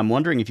 And I'm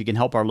wondering if you can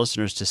help our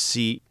listeners to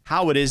see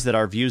how it is that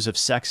our views of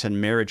sex and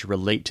marriage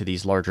relate to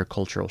these larger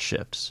cultural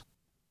shifts.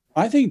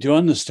 I think to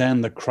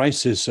understand the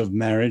crisis of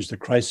marriage, the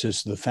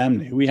crisis of the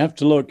family, we have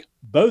to look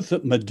both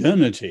at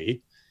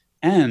modernity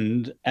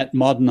and at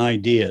modern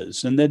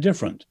ideas, and they're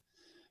different.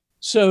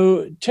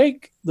 So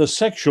take the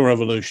sexual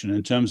revolution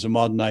in terms of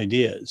modern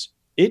ideas.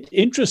 It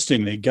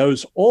interestingly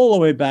goes all the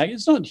way back.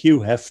 It's not Hugh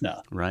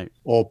Hefner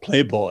or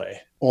Playboy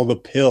or the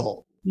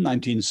pill,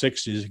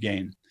 1960s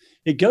again.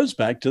 It goes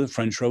back to the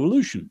French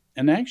Revolution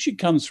and actually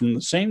comes from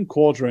the same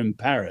quarter in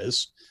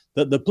Paris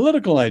that the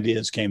political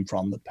ideas came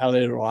from, the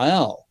Palais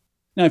Royal.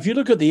 Now, if you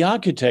look at the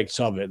architects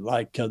of it,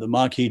 like the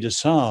Marquis de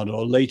Sade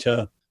or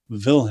later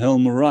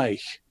Wilhelm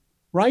Reich,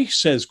 Reich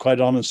says quite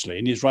honestly,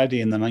 and he's writing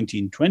in the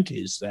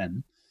 1920s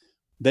then,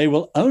 they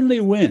will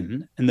only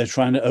win, and they're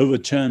trying to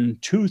overturn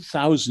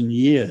 2,000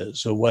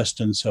 years of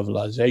Western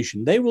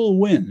civilization. They will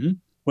win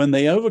when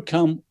they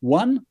overcome,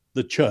 one,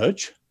 the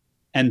church,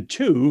 and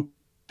two,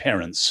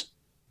 parents.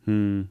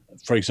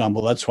 For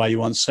example, that's why you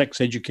want sex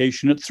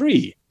education at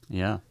 3.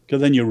 Yeah. Because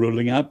then you're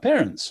ruling out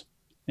parents.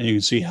 And you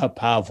can see how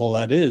powerful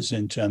that is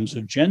in terms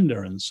of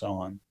gender and so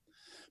on.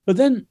 But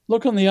then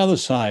look on the other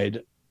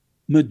side,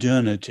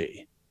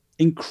 modernity,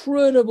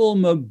 incredible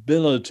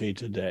mobility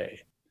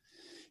today.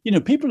 You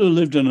know, people who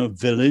lived in a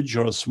village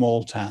or a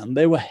small town,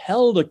 they were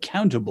held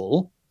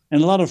accountable,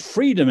 and a lot of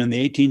freedom in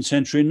the 18th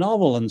century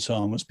novel and so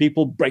on was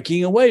people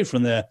breaking away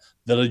from their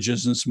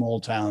villages and small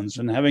towns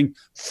and having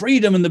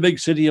freedom in the big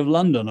city of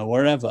London or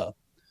wherever.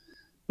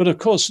 But of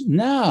course,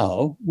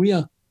 now we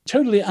are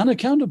totally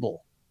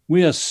unaccountable.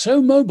 We are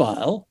so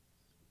mobile,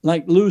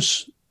 like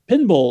loose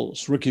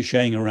pinballs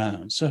ricocheting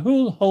around. So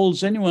who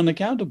holds anyone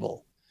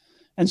accountable?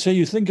 And so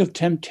you think of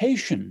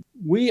temptation.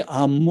 We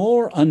are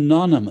more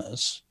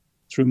anonymous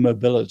through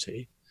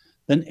mobility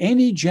than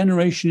any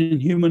generation in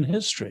human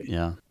history.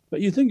 Yeah.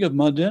 But you think of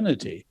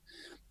modernity,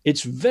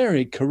 it's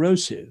very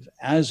corrosive,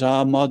 as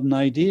are modern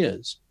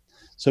ideas.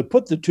 So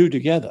put the two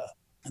together,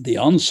 the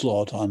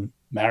onslaught on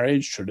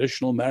marriage,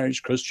 traditional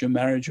marriage, Christian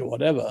marriage, or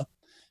whatever,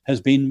 has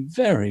been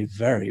very,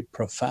 very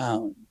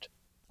profound.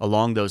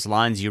 Along those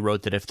lines, you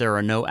wrote that if there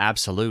are no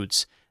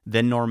absolutes,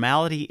 then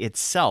normality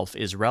itself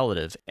is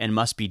relative and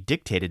must be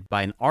dictated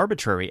by an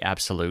arbitrary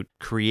absolute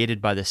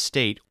created by the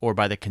state or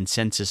by the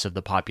consensus of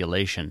the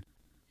population.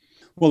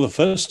 Well, the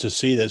first to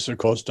see this, of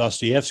course,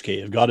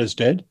 Dostoevsky. If God is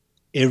dead,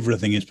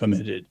 everything is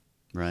permitted.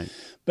 Right.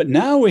 But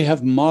now we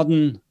have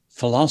modern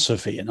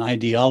philosophy and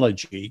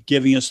ideology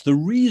giving us the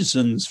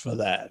reasons for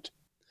that.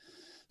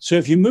 So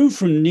if you move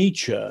from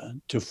Nietzsche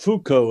to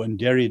Foucault and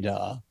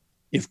Derrida,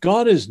 if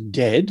God is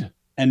dead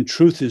and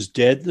truth is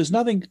dead, there's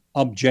nothing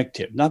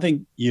objective,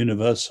 nothing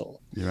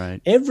universal.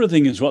 Right.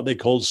 Everything is what they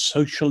call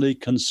socially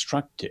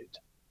constructed.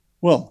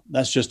 Well,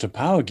 that's just a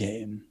power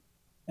game.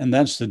 And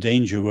that's the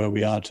danger where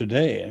we are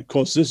today. Of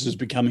course, this is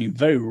becoming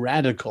very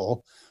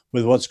radical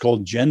with what's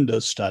called gender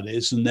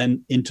studies and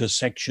then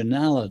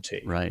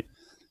intersectionality. Right.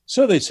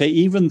 So they say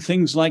even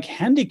things like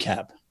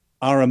handicap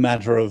are a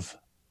matter of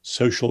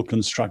social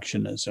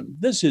constructionism.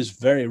 This is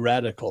very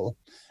radical.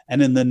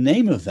 And in the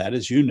name of that,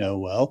 as you know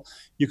well,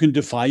 you can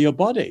defy your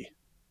body.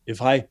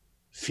 If I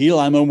feel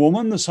I'm a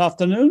woman this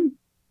afternoon,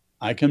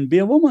 I can be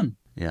a woman.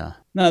 Yeah.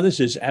 Now, this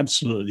is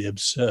absolutely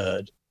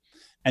absurd.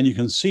 And you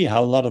can see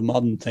how a lot of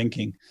modern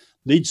thinking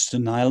leads to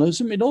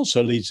nihilism. It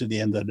also leads, at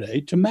the end of the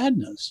day, to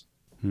madness.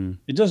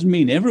 It doesn't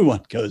mean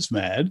everyone goes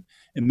mad.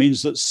 It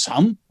means that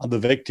some are the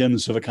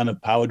victims of a kind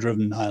of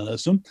power-driven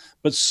nihilism,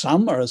 but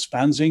some are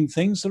espousing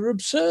things that are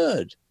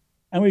absurd.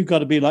 And we've got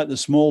to be like the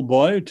small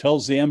boy who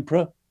tells the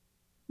emperor,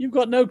 "You've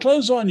got no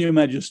clothes on, Your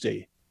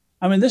Majesty."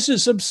 I mean, this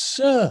is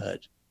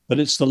absurd, but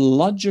it's the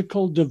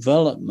logical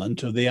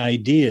development of the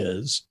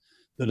ideas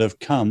that have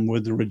come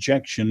with the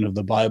rejection of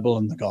the Bible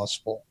and the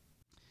gospel.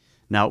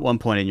 Now, at one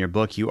point in your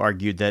book, you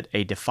argued that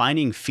a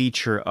defining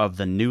feature of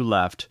the New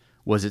Left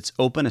was its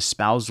open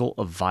espousal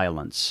of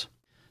violence.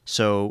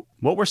 So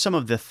what were some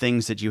of the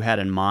things that you had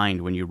in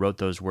mind when you wrote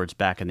those words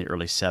back in the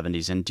early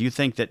 70s? And do you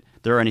think that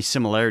there are any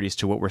similarities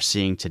to what we're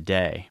seeing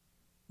today?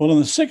 Well, in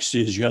the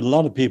 60s, you had a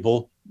lot of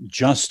people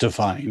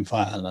justifying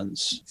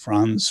violence,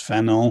 Frantz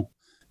Fanon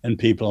and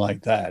people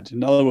like that.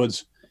 In other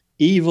words,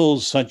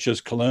 evils such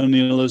as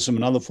colonialism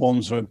and other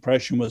forms of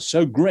oppression were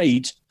so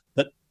great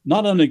that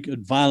not only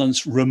could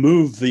violence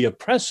remove the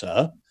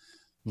oppressor,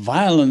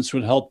 violence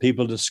would help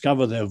people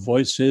discover their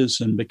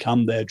voices and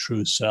become their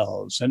true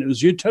selves. And it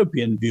was a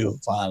utopian view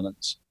of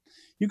violence.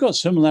 You've got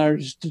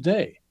similarities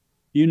today.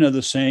 You know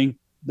the saying,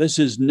 this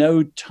is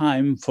no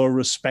time for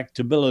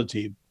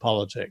respectability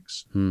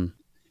politics. In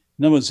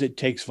other words, it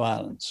takes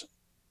violence.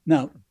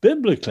 Now,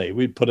 biblically,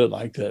 we put it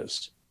like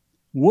this.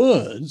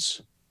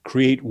 Words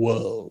create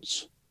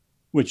worlds,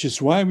 which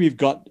is why we've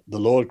got the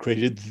Lord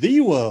created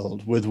the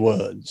world with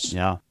words.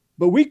 Yeah.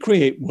 But we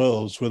create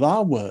worlds with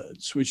our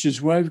words, which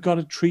is why we've got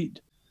to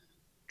treat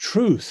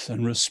truth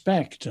and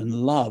respect and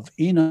love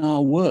in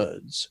our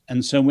words.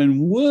 And so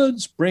when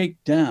words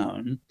break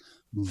down,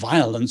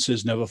 violence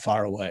is never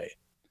far away.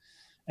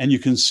 And you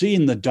can see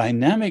in the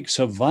dynamics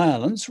of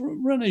violence,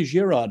 René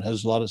Girard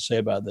has a lot to say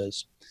about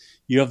this.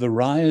 You have the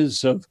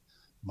rise of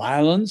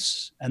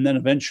violence and then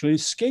eventually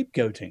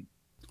scapegoating.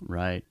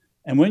 Right.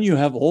 And when you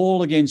have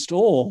all against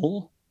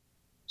all,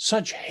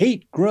 such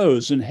hate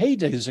grows, and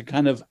hate is a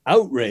kind of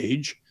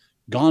outrage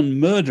gone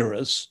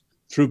murderous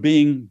through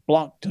being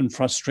blocked and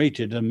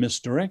frustrated and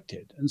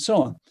misdirected and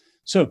so on.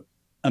 So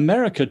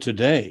America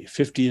today,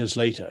 50 years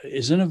later,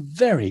 is in a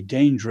very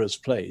dangerous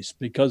place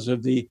because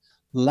of the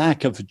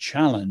lack of a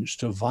challenge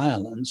to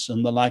violence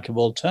and the lack of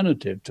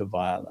alternative to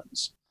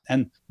violence.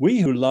 And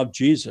we who love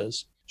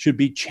Jesus should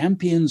be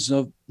champions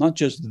of not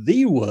just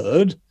the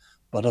word,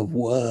 but of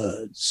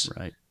words.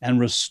 Right. And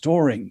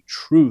restoring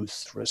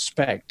truth,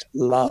 respect,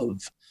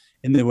 love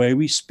in the way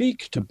we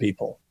speak to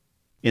people.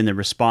 In the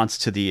response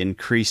to the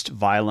increased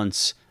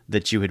violence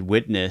that you had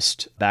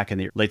witnessed back in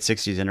the late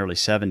 60s and early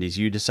 70s,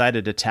 you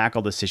decided to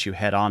tackle this issue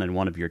head on in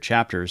one of your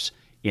chapters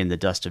in The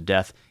Dust of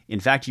Death.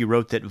 In fact, you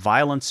wrote that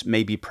violence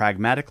may be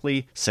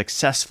pragmatically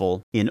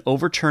successful in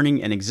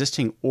overturning an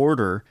existing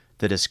order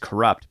that is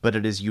corrupt, but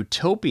it is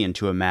utopian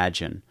to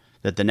imagine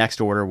that the next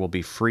order will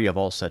be free of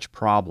all such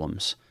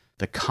problems.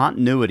 The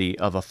continuity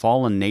of a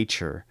fallen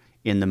nature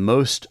in the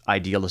most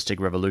idealistic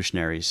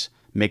revolutionaries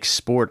makes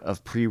sport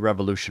of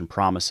pre-revolution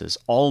promises.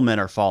 All men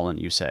are fallen,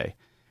 you say.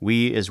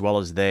 We as well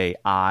as they,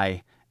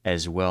 I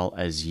as well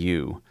as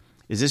you.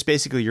 Is this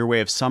basically your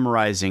way of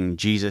summarizing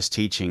Jesus'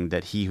 teaching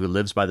that he who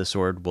lives by the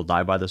sword will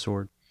die by the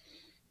sword?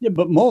 Yeah,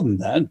 but more than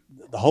that,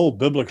 the whole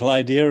biblical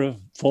idea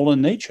of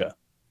fallen nature.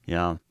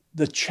 Yeah.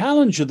 The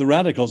challenge of the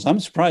radicals, I'm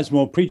surprised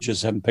more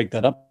preachers haven't picked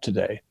that up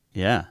today.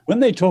 Yeah. When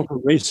they talk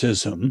of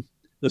racism,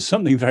 there's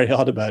something very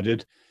odd about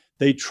it.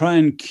 They try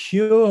and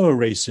cure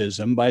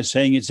racism by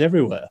saying it's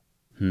everywhere.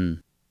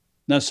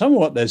 Now, some of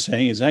what they're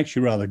saying is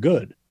actually rather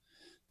good.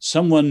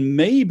 Someone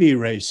may be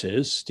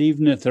racist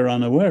even if they're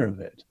unaware of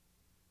it.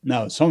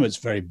 Now, some of it's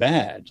very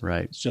bad.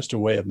 Right. It's just a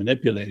way of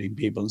manipulating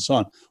people and so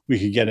on. We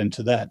could get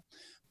into that.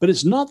 But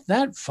it's not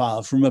that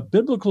far from a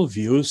biblical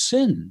view of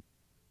sin.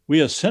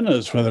 We are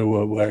sinners whether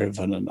we're aware of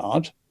it or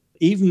not.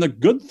 Even the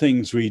good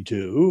things we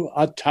do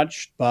are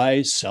touched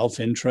by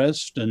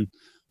self-interest and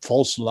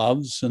false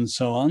loves and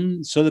so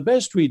on. So the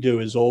best we do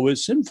is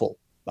always sinful.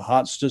 The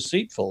heart's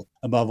deceitful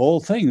above all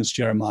things,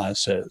 Jeremiah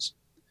says.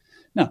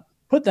 Now,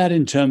 put that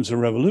in terms of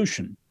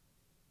revolution.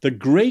 The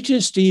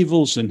greatest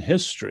evils in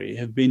history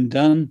have been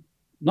done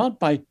not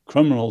by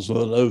criminals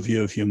with a low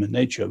view of human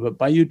nature, but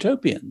by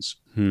utopians.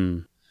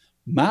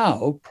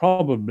 Mao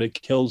probably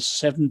killed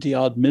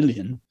 70-odd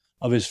million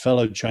of his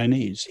fellow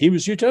Chinese. He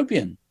was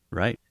utopian.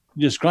 Right.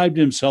 He described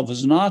himself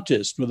as an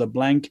artist with a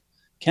blank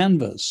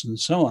canvas and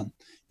so on.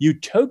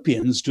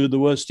 Utopians do the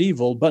worst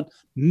evil, but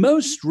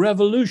most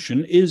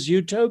revolution is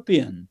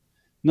utopian.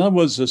 In other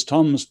words, as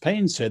Thomas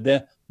Paine said,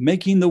 they're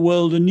making the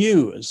world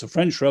anew. As the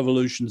French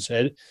Revolution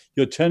said,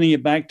 you're turning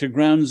it back to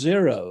ground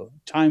zero,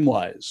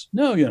 time-wise.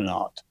 No, you're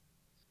not.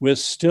 We're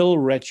still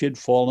wretched,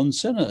 fallen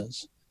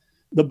sinners.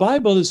 The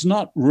Bible is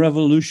not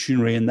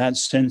revolutionary in that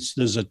sense.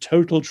 There's a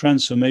total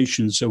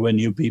transformation, so we're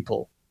new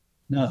people.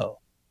 No.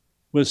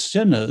 We're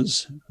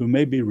sinners who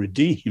may be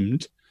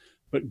redeemed,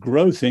 but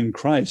growth in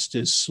Christ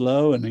is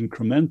slow and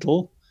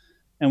incremental,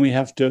 and we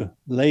have to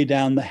lay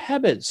down the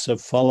habits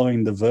of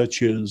following the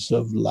virtues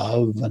of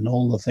love and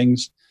all the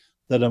things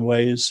that are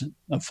ways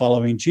of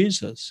following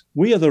Jesus.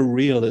 We are the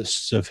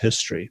realists of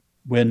history.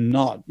 We're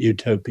not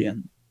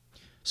utopian.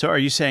 So are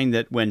you saying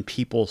that when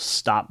people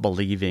stop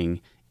believing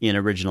in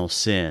original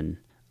sin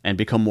and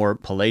become more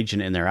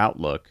Pelagian in their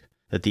outlook,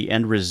 that the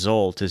end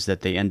result is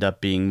that they end up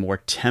being more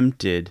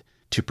tempted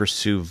to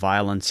pursue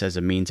violence as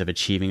a means of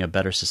achieving a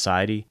better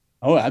society?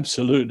 Oh,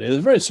 absolutely. There's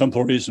a very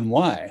simple reason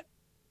why.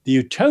 The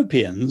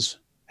utopians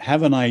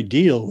have an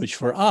ideal which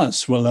for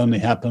us will only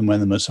happen when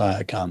the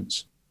Messiah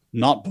comes,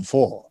 not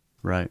before.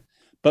 Right.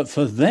 But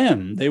for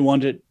them, they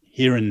want it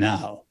here and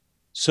now.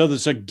 So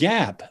there's a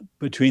gap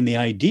between the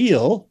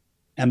ideal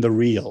and the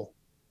real.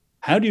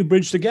 How do you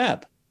bridge the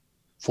gap?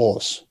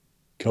 Force,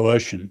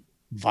 coercion,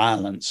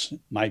 violence. It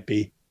might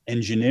be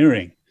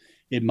engineering.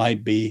 It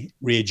might be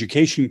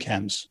re-education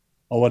camps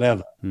or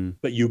whatever.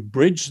 But you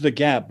bridge the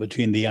gap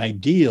between the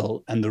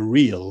ideal and the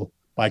real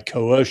by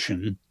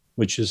coercion,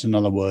 which is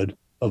another word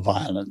for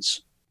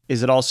violence.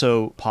 Is it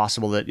also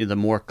possible that the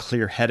more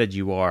clear-headed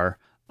you are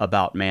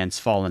about man's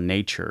fallen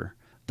nature,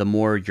 the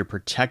more you're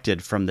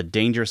protected from the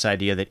dangerous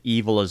idea that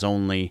evil is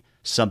only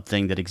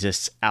something that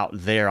exists out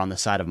there on the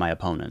side of my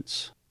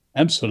opponents?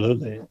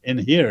 Absolutely. In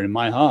here, in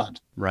my heart.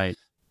 Right.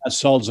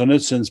 That's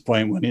Solzhenitsyn's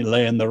point when he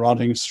lay in the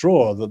rotting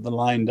straw, that the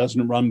line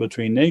doesn't run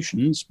between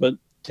nations, but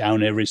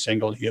down every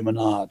single human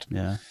heart.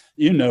 Yeah.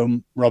 You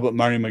know Robert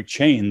Murray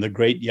McCheyne, the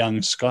great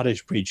young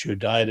Scottish preacher who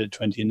died at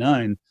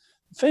 29.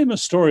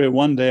 Famous story of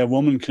one day a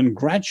woman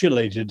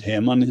congratulated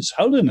him on his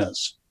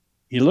holiness.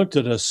 He looked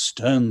at her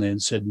sternly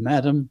and said,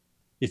 "Madam,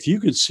 if you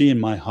could see in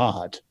my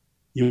heart,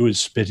 you would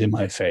spit in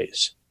my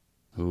face."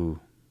 Ooh,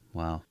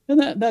 wow.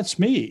 And that's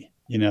me,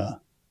 you know.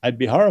 I'd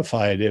be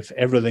horrified if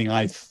everything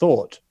I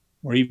thought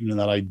or even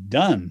that I'd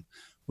done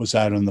was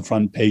out on the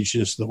front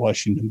pages of the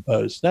Washington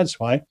Post. That's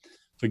why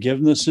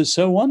forgiveness is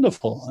so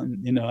wonderful.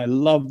 And, you know, I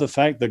love the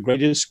fact the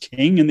greatest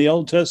king in the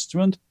Old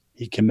Testament,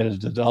 he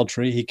committed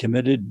adultery, he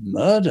committed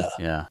murder.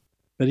 Yeah.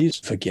 But he's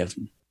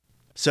forgiven.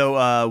 So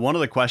one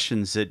of the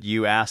questions that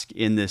you ask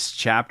in this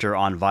chapter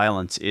on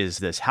violence is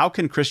this: how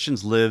can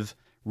Christians live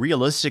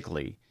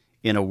realistically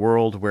in a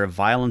world where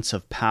violence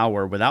of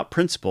power without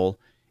principle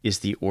is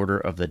the order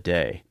of the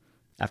day?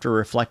 After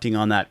reflecting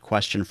on that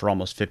question for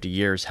almost 50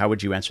 years, how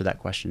would you answer that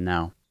question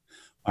now?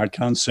 I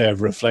can't say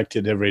I've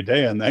reflected every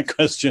day on that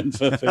question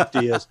for 50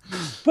 years.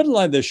 Put it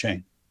like this,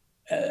 Shane.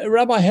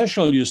 Rabbi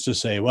Heschel used to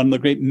say, one of the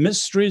great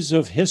mysteries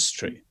of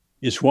history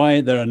is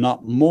why there are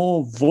not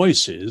more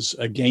voices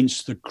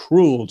against the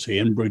cruelty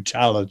and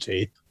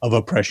brutality of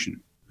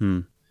oppression.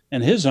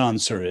 And his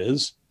answer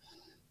is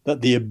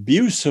that the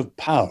abuse of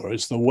power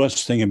is the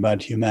worst thing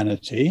about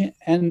humanity,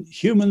 and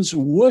humans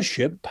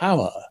worship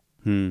power,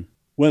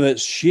 whether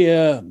it's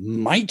sheer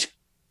might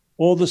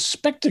or the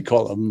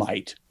spectacle of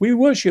might. We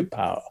worship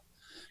power.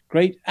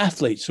 Great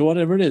athletes or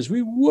whatever it is,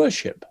 we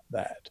worship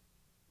that.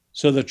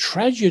 So the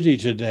tragedy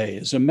today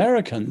is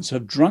Americans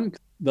have drunk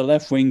the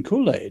left-wing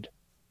Kool-Aid,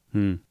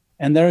 and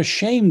they're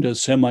ashamed of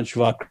so much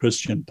of our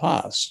Christian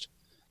past.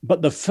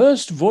 But the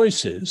first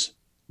voices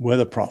were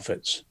the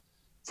prophets.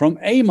 From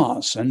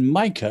Amos and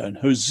Micah and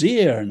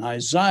Hosea and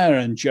Isaiah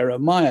and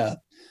Jeremiah,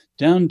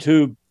 down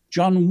to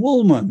John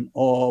Woolman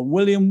or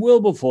William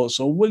Wilberforce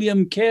or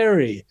William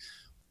Carey.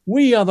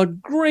 We are the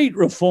great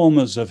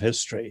reformers of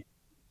history.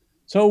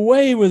 So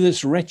away with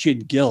this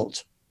wretched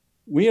guilt.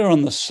 We are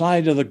on the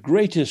side of the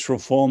greatest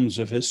reforms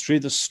of history,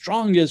 the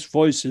strongest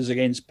voices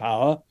against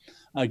power,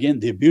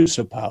 against the abuse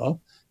of power,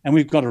 and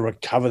we've got to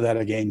recover that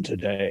again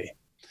today.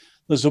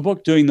 There's a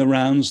book doing the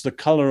rounds, The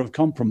Color of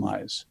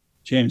Compromise,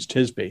 James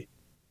Tisby.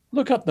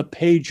 Look up the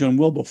page on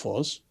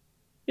Wilberforce.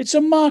 It's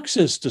a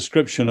Marxist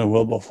description of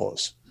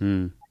Wilberforce.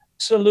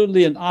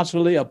 Absolutely and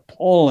utterly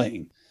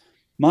appalling.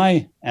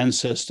 My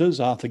ancestors,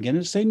 Arthur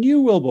Guinness, they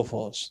knew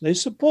Wilberforce. They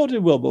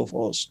supported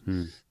Wilberforce.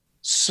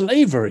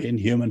 Slavery in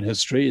human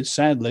history is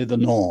sadly the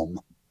norm.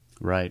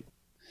 Right.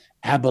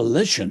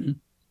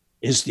 Abolition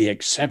is the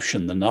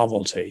exception, the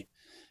novelty.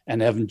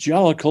 And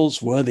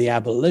evangelicals were the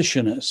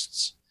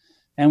abolitionists.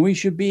 And we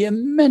should be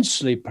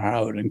immensely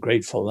proud and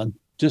grateful. And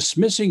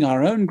dismissing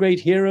our own great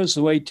heroes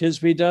the way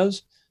Tisby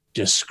does,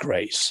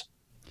 disgrace.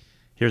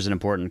 Here's an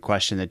important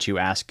question that you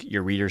ask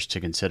your readers to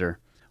consider.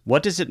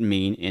 What does it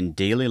mean in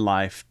daily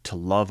life to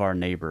love our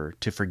neighbor,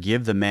 to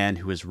forgive the man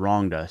who has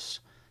wronged us,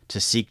 to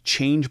seek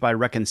change by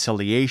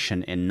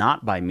reconciliation and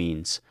not by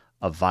means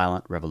of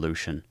violent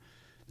revolution?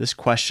 This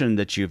question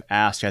that you've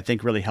asked, I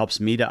think, really helps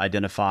me to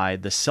identify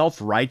the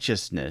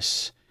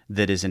self-righteousness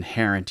that is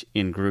inherent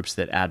in groups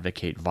that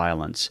advocate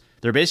violence.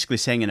 They're basically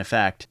saying, in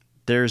effect,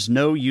 there's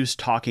no use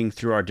talking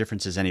through our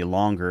differences any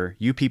longer.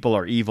 You people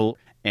are evil,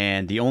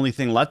 and the only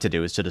thing left to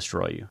do is to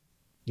destroy you.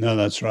 No,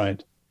 that's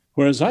right.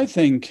 Whereas I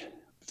think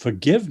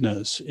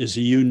forgiveness is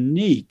a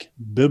unique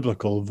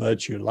biblical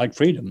virtue, like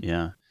freedom.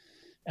 Yeah.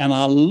 And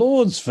our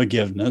Lord's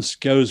forgiveness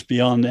goes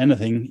beyond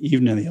anything,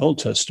 even in the Old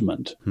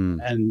Testament.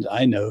 And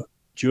I know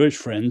Jewish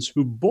friends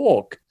who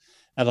balk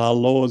at our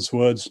Lord's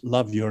words,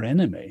 love your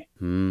enemy.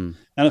 And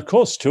of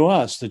course, to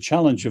us, the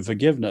challenge of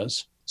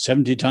forgiveness,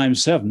 70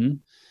 times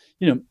 7,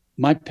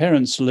 my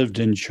parents lived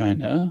in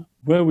China,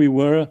 where we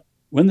were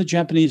when the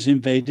Japanese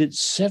invaded.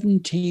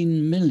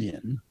 17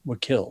 million were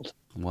killed.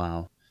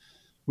 Wow.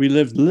 We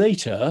lived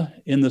later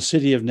in the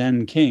city of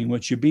Nanking,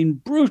 which had been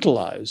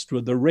brutalized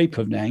with the rape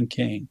of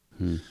Nanking.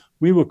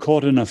 We were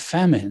caught in a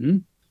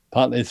famine,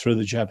 partly through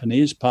the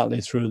Japanese,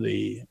 partly through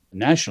the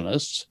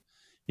nationalists,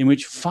 in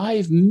which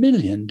 5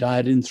 million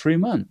died in 3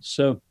 months.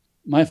 So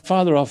my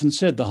father often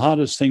said the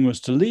hardest thing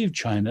was to leave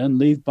China and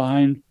leave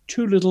behind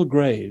 2 little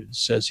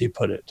graves, as he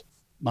put it,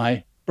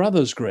 my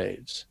brothers'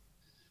 graves.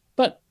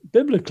 But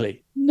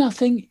biblically,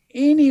 nothing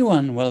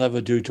anyone will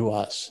ever do to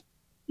us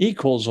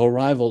equals or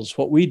rivals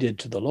what we did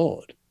to the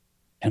Lord.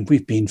 And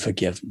we've been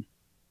forgiven.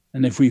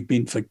 And if we've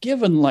been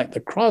forgiven like the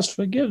cross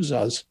forgives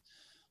us,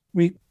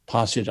 we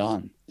pass it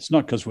on. It's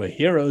not because we're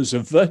heroes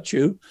of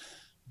virtue,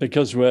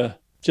 because we're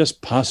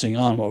just passing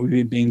on what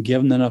we've been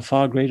given in a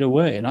far greater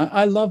way. And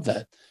I love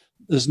that.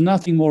 There's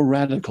nothing more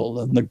radical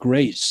than the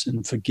grace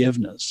and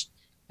forgiveness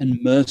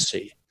and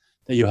mercy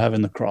that you have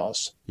in the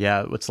cross.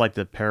 Yeah, it's like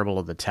the parable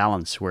of the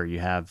talents, where you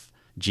have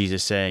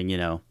Jesus saying,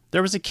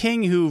 there was a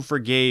king who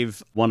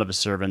forgave one of his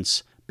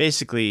servants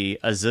basically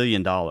 $1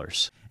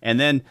 zillion. And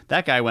then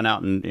that guy went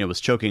out and was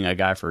choking a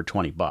guy for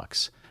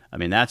 $20. I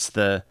mean, that's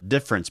the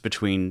difference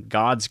between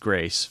God's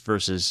grace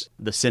versus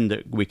the sin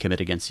that we commit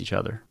against each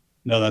other.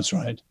 No, that's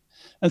right.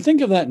 And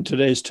think of that in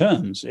today's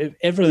terms. If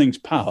everything's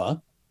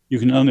power, you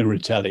can only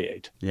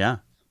retaliate. Yeah.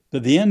 But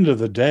at the end of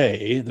the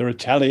day, the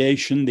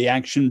retaliation, the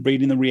action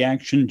breeding the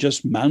reaction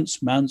just mounts.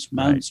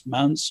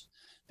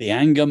 The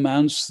anger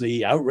mounts,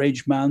 the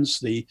outrage mounts,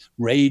 the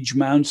rage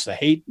mounts, the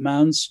hate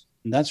mounts.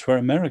 And that's where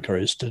America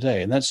is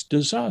today. And that's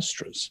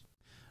disastrous.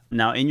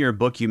 Now, in your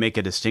book, you make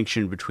a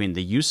distinction between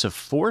the use of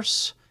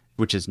force,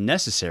 which is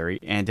necessary,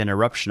 and an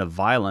eruption of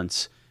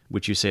violence,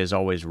 which you say is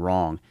always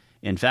wrong.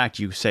 In fact,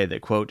 you say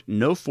that, quote,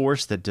 no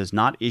force that does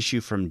not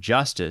issue from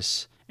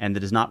justice and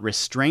that is not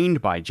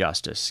restrained by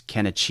justice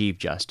can achieve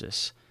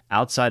justice.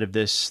 Outside of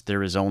this,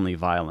 there is only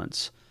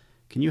violence.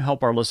 Can you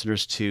help our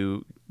listeners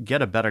to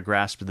get a better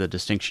grasp of the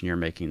distinction you're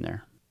making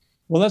there?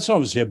 Well, that's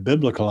obviously a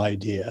biblical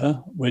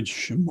idea,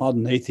 which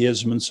modern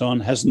atheism and so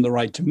on hasn't the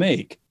right to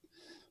make.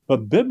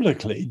 But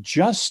biblically,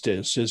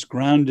 justice is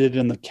grounded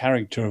in the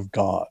character of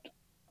God.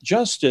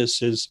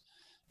 Justice is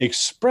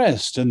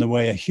expressed in the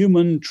way a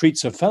human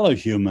treats a fellow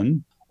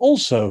human,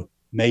 also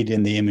made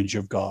in the image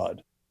of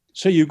God.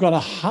 So you've got a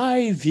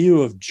high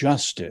view of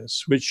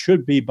justice, which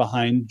should be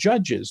behind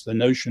judges, the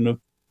notion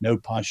of no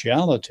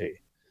partiality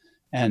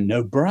and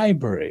no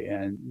bribery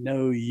and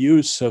no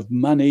use of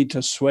money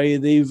to sway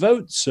the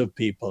votes of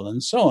people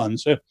and so on.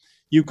 So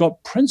you've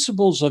got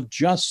principles of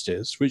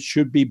justice, which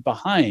should be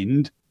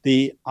behind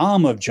the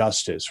arm of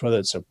justice, whether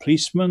it's a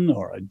policeman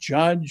or a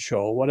judge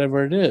or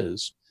whatever it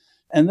is.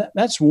 And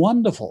that's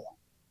wonderful.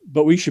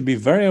 But we should be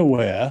very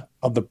aware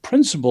of the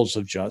principles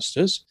of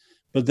justice,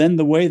 but then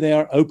the way they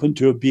are open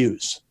to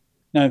abuse.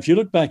 Now, if you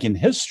look back in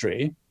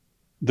history,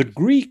 the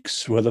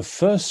Greeks were the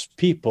first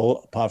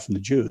people, apart from the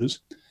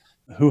Jews,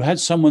 who had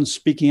someone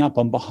speaking up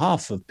on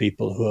behalf of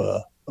people who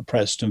are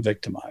oppressed and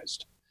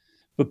victimized.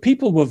 But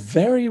people were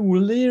very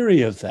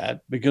leery of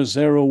that because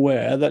they're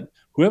aware that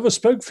whoever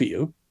spoke for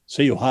you,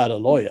 say you hired a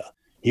lawyer,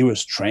 he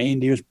was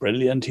trained, he was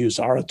brilliant, he was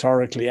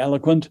oratorically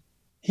eloquent,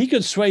 he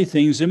could sway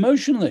things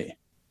emotionally.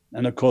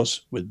 And of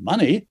course, with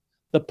money,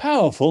 the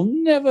powerful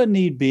never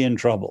need be in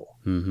trouble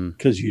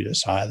because you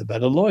just hire the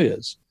better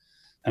lawyers.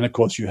 And of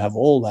course, you have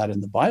all that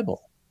in the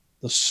Bible.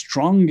 The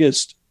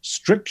strongest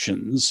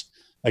strictures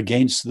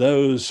against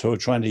those who are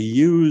trying to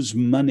use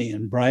money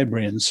and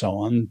bribery and so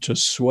on to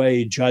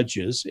sway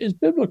judges is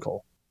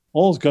biblical.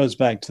 All goes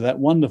back to that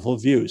wonderful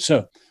view.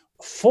 So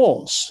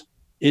force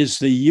is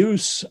the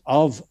use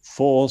of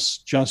force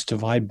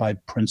justified by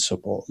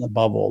principle,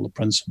 above all, the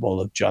principle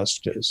of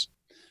justice.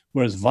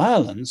 Whereas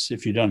violence,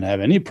 if you don't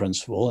have any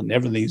principle and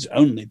everything is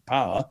only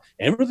power,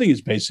 everything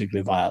is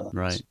basically violence.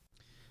 Right.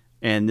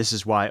 And this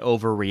is why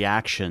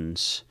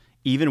overreactions,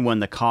 even when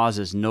the cause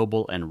is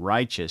noble and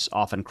righteous,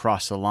 often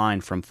cross the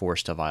line from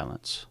force to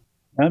violence.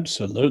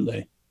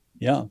 Absolutely.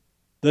 Yeah.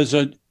 There's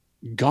a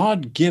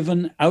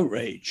God-given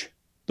outrage.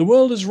 The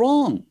world is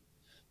wrong.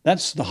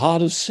 That's the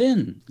heart of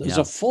sin. There's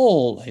a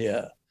fall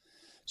here.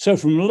 So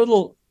from a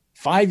little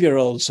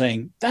 5-year-old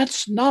saying,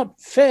 that's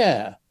not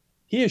fair,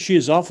 he or she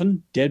is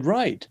often dead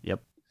right.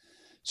 Yep.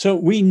 So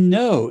we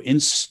know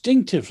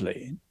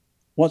instinctively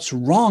what's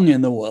wrong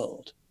in the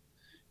world.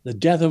 The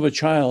death of a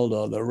child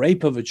or the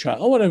rape of a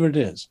child or whatever it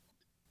is.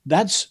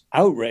 That's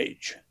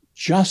outrage,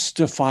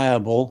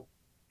 justifiable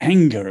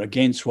anger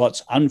against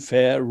what's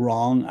unfair,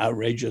 wrong,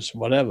 outrageous,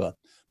 whatever.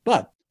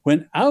 But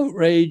when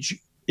outrage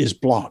is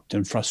blocked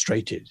and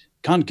frustrated,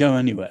 can't go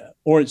anywhere,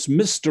 or it's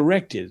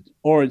misdirected,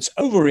 or it's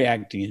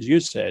overreacting, as you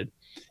said,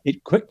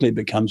 it quickly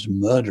becomes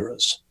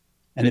murderous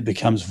and it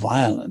becomes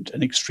violent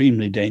and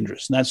extremely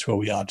dangerous. And that's where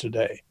we are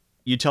today.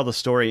 You tell the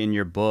story in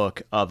your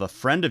book of a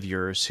friend of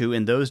yours who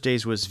in those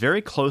days was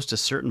very close to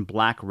certain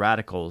black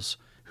radicals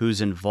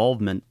whose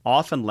involvement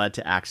often led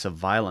to acts of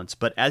violence.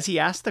 But as he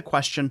asked the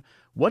question,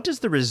 what does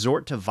the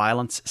resort to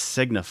violence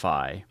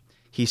signify?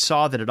 He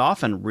saw that it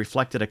often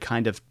reflected a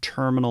kind of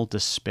terminal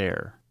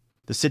despair.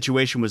 The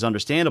situation was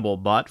understandable,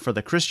 but for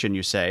the Christian,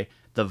 you say,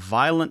 the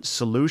violent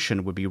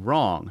solution would be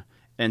wrong.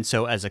 And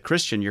so as a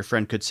Christian, your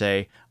friend could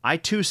say, I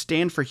too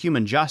stand for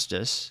human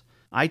justice.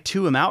 I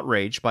too am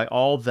outraged by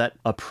all that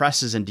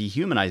oppresses and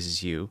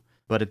dehumanizes you.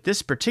 But at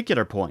this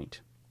particular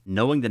point,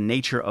 knowing the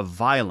nature of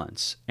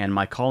violence and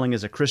my calling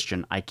as a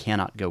Christian, I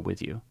cannot go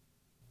with you.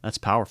 That's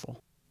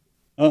powerful.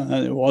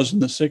 It was in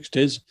the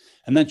 60s,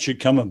 and that should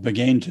come up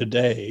again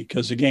today.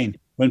 Because again,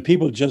 when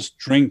people just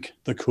drink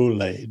the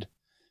Kool-Aid,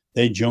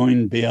 they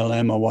join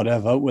BLM or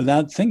whatever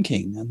without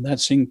thinking, and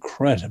that's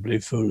incredibly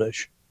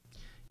foolish.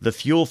 The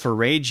fuel for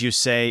rage, you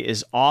say,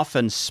 is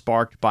often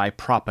sparked by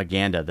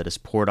propaganda that is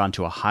poured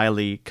onto a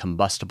highly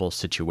combustible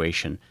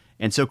situation.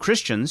 And so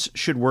Christians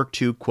should work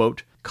to,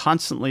 quote,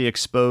 constantly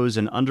expose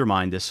and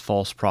undermine this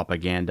false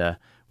propaganda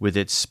with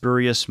its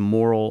spurious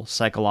moral,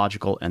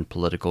 psychological, and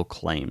political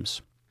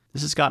claims.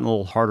 This has gotten a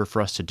little harder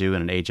for us to do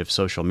in an age of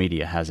social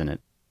media, hasn't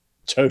it?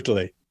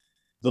 Totally.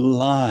 The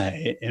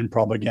lie in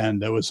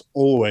propaganda was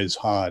always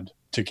hard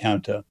to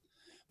counter.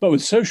 But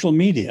with social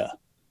media,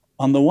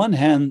 on the one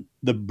hand,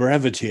 the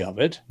brevity of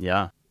it.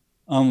 Yeah.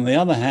 On the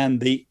other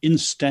hand, the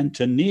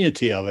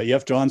instantaneity of it. You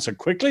have to answer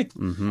quickly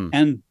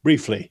and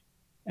briefly.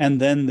 And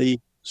then the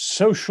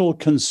social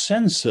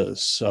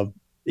consensus of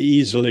the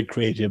easily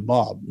created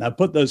mob. Now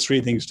put those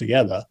three things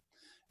together,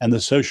 and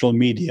the social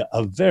media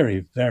are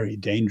very, very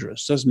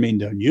dangerous. Doesn't mean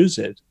don't use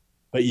it,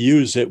 but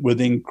use it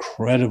with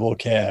incredible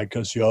care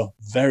because you're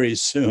very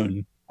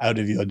soon out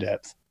of your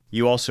depth.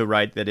 You also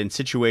write that in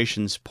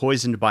situations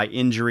poisoned by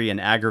injury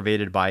and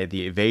aggravated by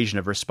the evasion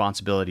of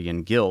responsibility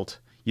and guilt,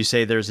 you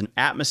say there's an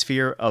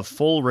atmosphere of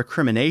full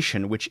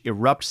recrimination which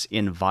erupts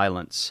in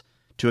violence.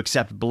 To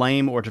accept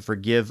blame or to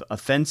forgive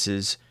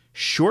offenses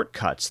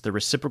shortcuts the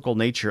reciprocal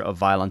nature of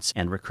violence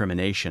and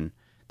recrimination.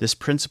 This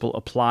principle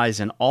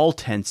applies in all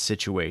tense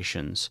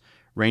situations,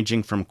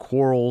 ranging from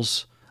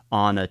quarrels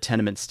on a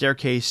tenement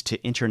staircase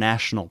to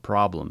international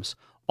problems.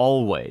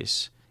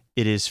 Always,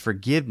 it is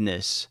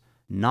forgiveness,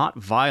 not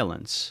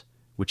violence,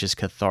 which is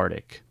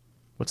cathartic.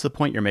 What's the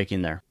point you're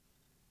making there?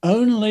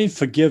 Only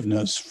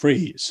forgiveness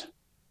frees.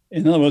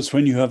 In other words,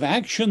 when you have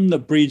action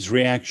that breeds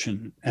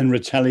reaction and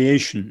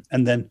retaliation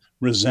and then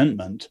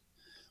resentment,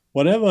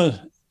 whatever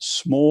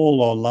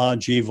small or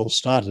large evil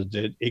started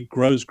it, it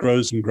grows,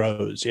 grows, and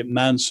grows. It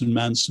mounts and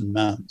mounts and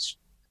mounts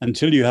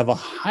until you have a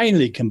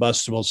highly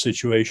combustible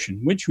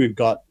situation, which we've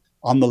got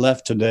on the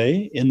left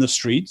today in the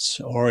streets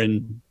or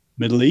in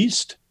Middle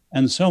East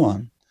and so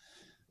on.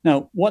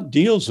 Now, what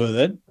deals with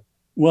it?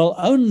 Well,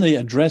 only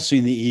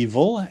addressing the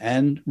evil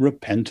and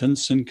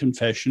repentance and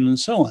confession and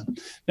so on.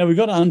 Now, we've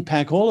got to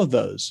unpack all of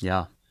those.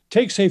 Yeah.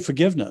 Take, say,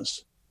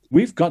 forgiveness.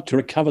 We've got to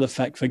recover the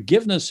fact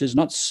forgiveness is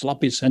not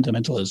sloppy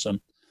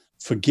sentimentalism.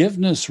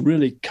 Forgiveness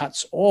really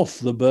cuts off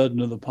the burden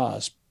of the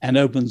past and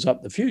opens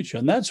up the future.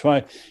 And that's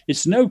why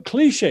it's no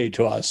cliche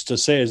to us to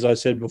say, as I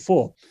said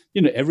before,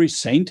 every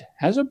saint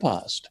has a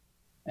past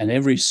and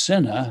every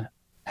sinner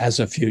has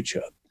a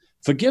future.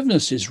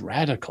 Forgiveness is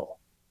radical.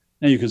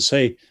 Now, you could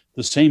say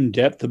the same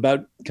depth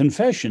about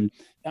confession.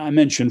 I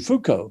mentioned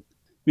Foucault,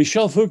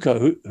 Michel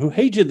Foucault, who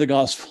hated the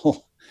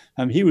gospel.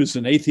 He was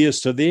an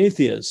atheist of the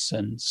atheists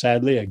and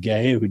sadly a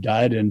gay who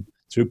died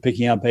through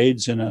picking up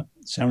AIDS in a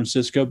San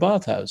Francisco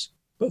bathhouse.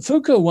 But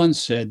Foucault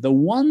once said, the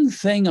one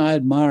thing I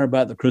admire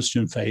about the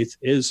Christian faith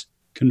is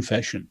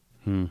confession.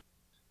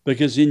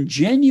 Because in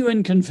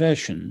genuine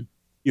confession,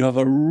 you have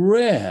a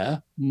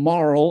rare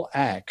moral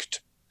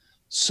act.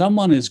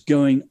 Someone is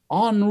going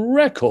on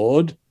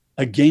record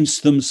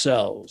against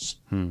themselves.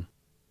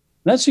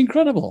 That's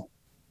incredible.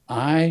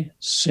 I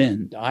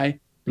sinned. I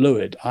blew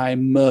it. I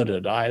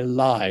murdered. I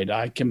lied.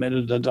 I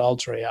committed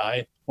adultery.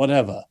 I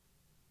whatever.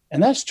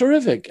 And that's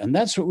terrific. And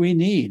that's what we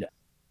need.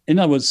 In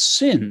other words,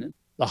 sin,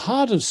 the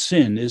heart of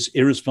sin is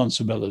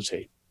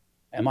irresponsibility.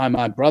 Am I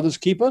my brother's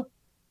keeper?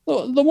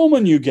 The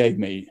woman you gave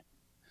me.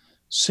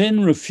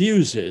 Sin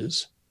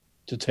refuses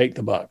to take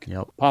the buck,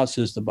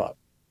 passes the buck.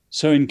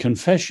 So in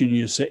confession,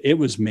 you say, it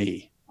was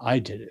me. I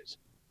did it.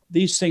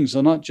 These things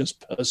are not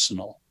just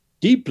personal,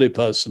 deeply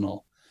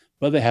personal,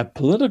 but they have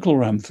political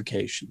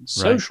ramifications,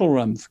 social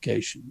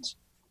ramifications.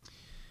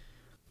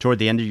 Toward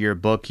the end of your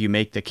book, you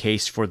make the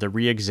case for the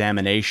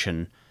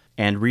re-examination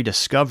and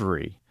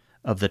rediscovery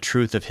of the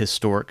truth of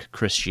historic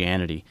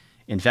Christianity.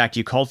 In fact,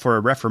 you called for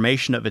a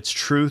reformation of its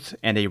truth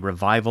and a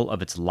revival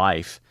of its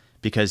life,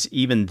 because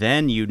even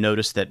then you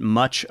noticed that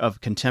much of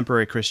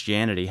contemporary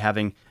Christianity,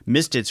 having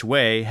missed its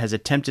way, has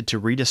attempted to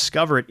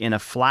rediscover it in a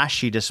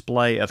flashy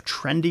display of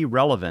trendy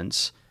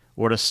relevance,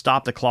 or to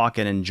stop the clock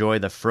and enjoy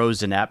the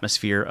frozen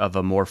atmosphere of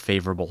a more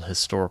favorable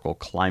historical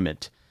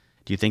climate.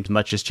 Do you think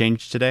much has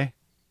changed today?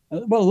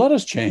 Well, a lot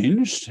has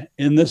changed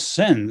in the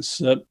sense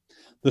that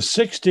the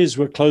 60s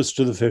were close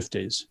to the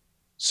 50s.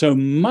 So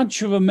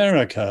much of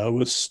America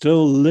was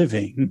still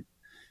living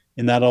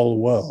in that old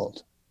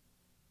world.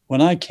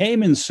 When I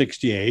came in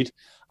 68,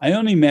 I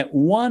only met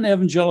one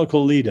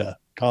evangelical leader,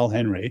 Carl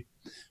Henry,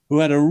 who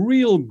had a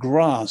real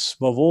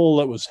grasp of all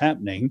that was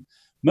happening.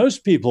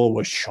 Most people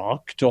were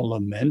shocked or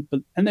lament,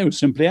 and they were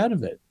simply out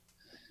of it.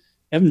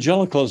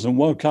 Evangelicalism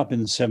woke up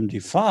in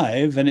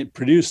 75, and it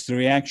produced the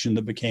reaction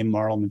that became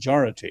moral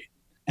majority.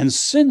 And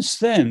since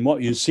then,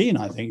 what you've seen,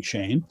 I think,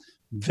 Shane,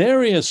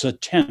 various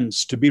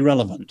attempts to be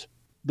relevant.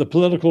 The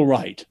political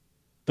right,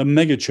 the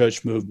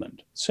megachurch movement,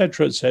 et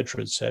cetera, et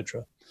cetera, et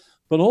cetera.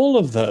 But all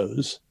of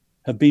those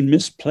have been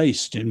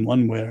misplaced in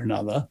one way or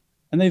another,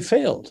 and they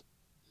failed.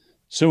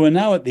 So we're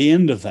now at the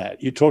end of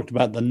that. You talked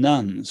about the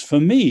nuns. For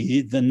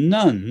me, the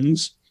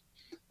nuns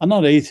are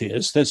not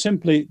atheists. They're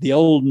simply the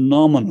old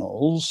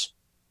nominals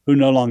who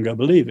no longer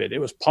believe it.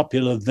 It was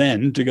popular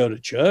then to go to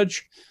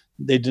church.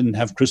 They didn't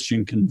have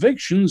Christian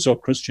convictions or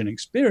Christian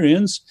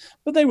experience,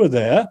 but they were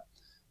there.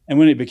 And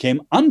when it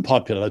became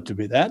unpopular to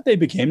be that, they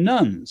became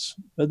nuns.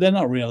 But they're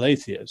not real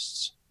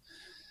atheists.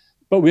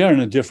 But we are in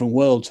a different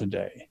world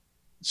today.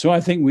 So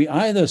I think we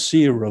either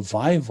see a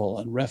revival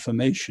and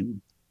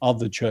reformation of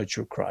the Church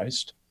of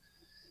Christ,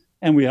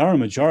 and we are a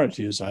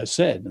majority, as I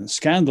said. And the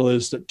scandal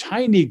is that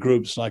tiny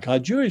groups like our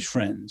Jewish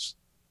friends,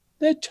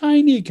 they're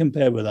tiny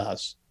compared with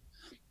us,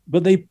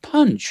 but they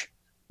punch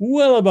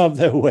well above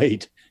their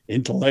weight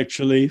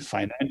intellectually,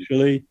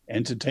 financially,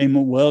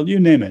 entertainment world, you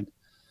name it.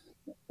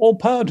 All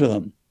power to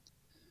them.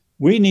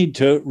 We need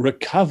to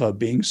recover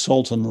being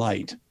salt and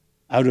light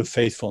out of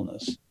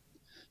faithfulness.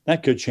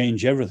 That could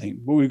change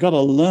everything. But we've got to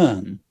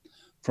learn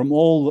from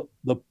all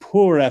the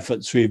poor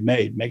efforts we've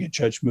made,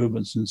 megachurch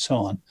movements and so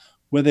on,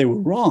 where they were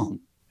wrong.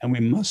 And we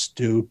must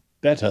do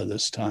better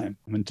this time,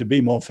 to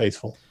be more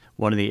faithful.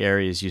 One of the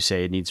areas you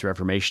say it needs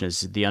reformation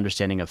is the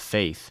understanding of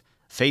faith.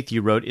 Faith,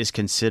 you wrote, is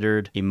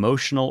considered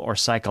emotional or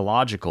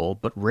psychological,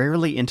 but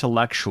rarely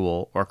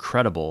intellectual or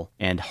credible,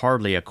 and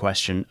hardly a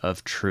question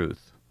of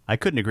truth. I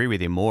couldn't agree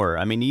with you more.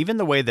 I mean, even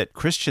the way that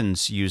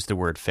Christians use the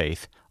word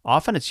faith,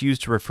 often it's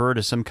used to refer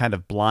to some kind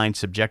of blind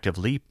subjective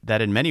leap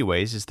that in many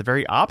ways is the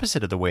very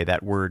opposite of the way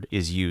that word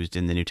is used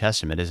in the New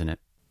Testament, isn't it?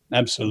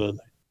 Absolutely.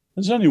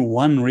 There's only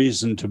one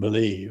reason to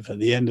believe at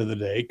the end of the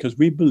day, because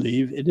we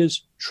believe it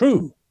is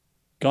true.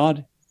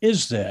 God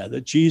is there,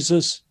 that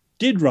Jesus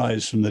did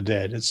rise from the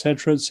dead,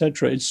 etc.,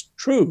 etc. It's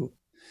true.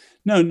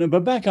 No,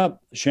 but back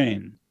up,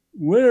 Shane.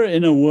 We're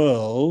in a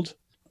world,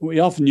 we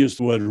often use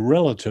the word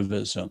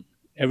relativism.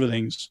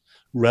 Everything's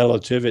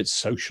relative, it's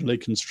socially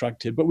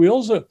constructed, but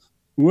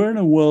we're in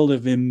a world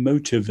of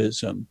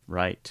emotivism.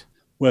 Right.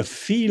 Where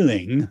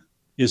feeling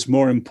is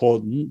more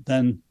important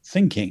than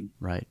thinking.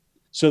 Right.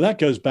 So that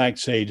goes back,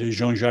 say, to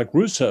Jean-Jacques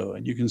Rousseau.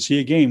 And you can see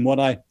again, what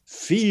I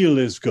feel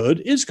is good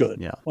is good.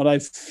 Yeah. What I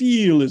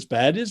feel is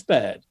bad is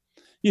bad.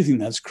 You think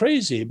that's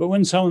crazy. But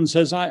when someone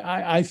says,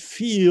 I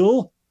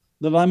feel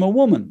that I'm a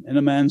woman in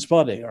a man's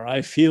body, or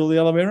I feel the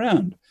other way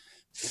around,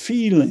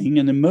 feeling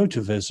and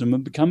emotivism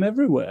have become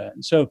everywhere.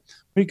 And so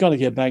we've got to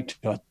get back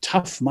to a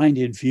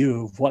tough-minded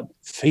view of what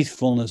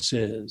faithfulness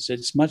is.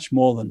 It's much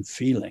more than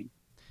feeling.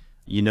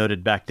 You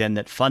noted back then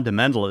that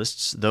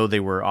fundamentalists, though they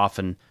were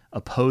often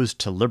opposed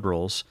to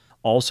liberals,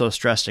 also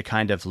stressed a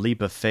kind of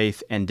leap of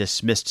faith and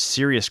dismissed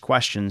serious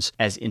questions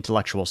as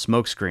intellectual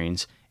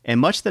smokescreens. And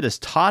much that is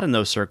taught in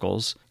those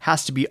circles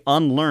has to be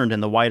unlearned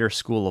in the wider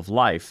school of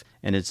life.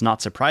 And it's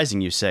not surprising,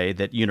 you say,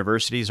 that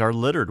universities are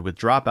littered with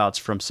dropouts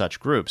from such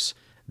groups.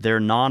 Their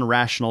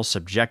non-rational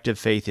subjective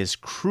faith is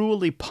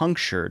cruelly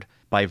punctured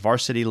by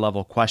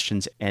varsity-level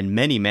questions, and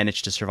many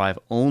manage to survive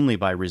only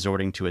by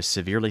resorting to a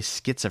severely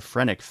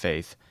schizophrenic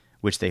faith,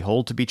 which they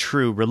hold to be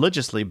true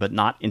religiously but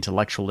not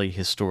intellectually,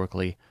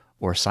 historically,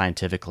 or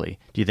scientifically.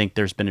 Do you think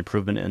there's been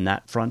improvement in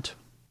that front?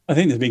 I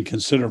think there's been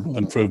considerable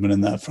improvement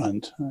in that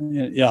front.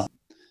 Yeah.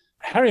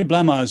 Harry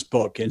Blamires'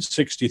 book in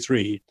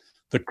 1963,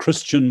 the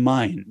Christian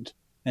mind.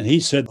 And he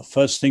said the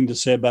first thing to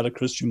say about a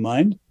Christian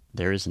mind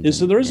is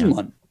that there isn't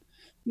one.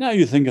 Now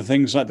you think of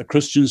things like the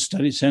Christian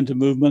Study Center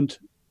movement,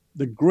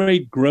 the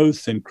great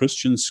growth in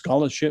Christian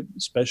scholarship,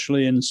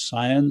 especially in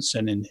science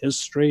and in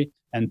history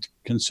and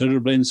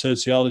considerably in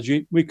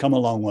sociology. We've come a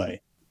long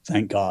way,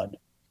 thank God.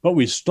 But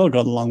we've still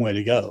got a long way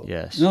to go.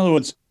 Yes. In other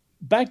words,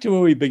 back to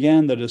where we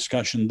began the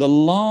discussion, the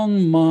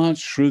long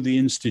march through the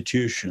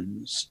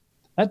institutions,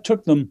 that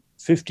took them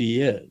 50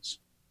 years.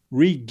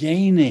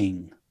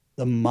 Regaining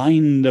the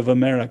mind of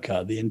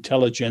America, the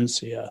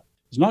intelligentsia,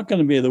 is not going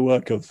to be the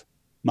work of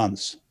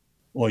months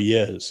or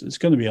years. It's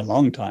going to be a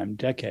long time,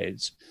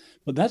 decades.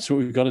 But that's what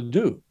we've got to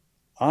do.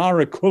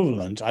 Our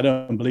equivalent, I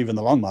don't believe in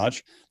the Long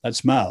March,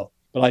 that's Mao,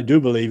 but I do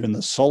believe in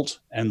the salt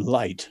and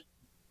light.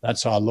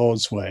 That's our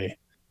Lord's way.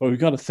 But we've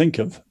got to think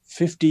of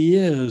 50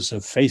 years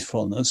of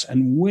faithfulness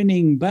and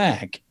winning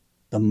back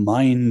the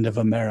mind of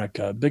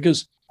America,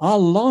 because our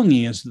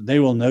longing is that they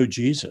will know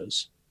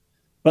Jesus,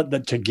 but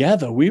that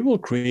together we will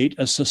create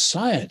a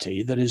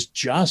society that is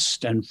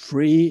just and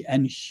free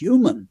and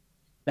human.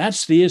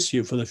 That's the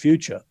issue for the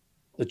future.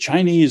 The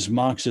Chinese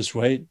Marxist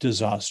way,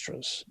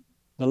 disastrous.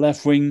 The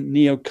left-wing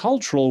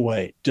neocultural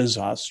way,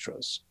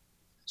 disastrous.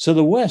 So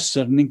the West's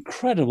at an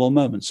incredible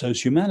moment, so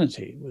is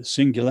humanity, with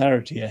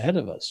singularity ahead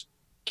of us.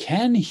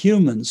 Can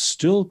humans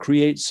still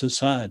create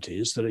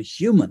societies that are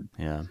human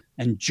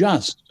and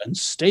just and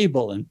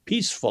stable and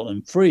peaceful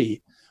and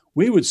free?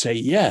 We would say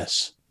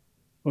yes.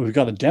 But we've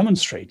got to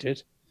demonstrate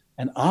it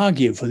and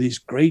argue for these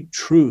great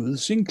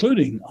truths,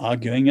 including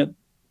arguing at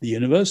the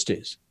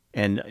universities.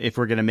 And if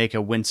we're going to make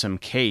a winsome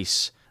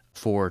case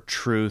for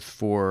truth,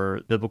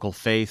 for biblical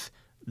faith,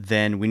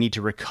 then we need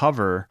to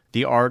recover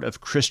the art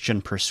of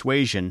Christian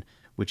persuasion,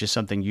 which is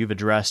something you've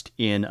addressed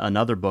in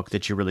another book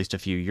that you released a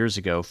few years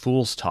ago,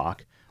 Fool's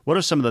Talk. What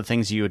are some of the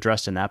things you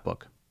addressed in that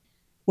book?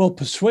 Well,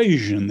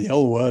 persuasion, the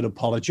old word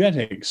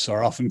apologetics,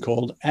 are often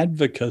called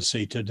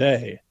advocacy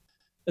today.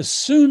 As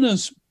soon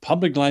as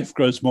public life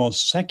grows more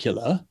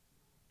secular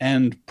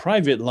and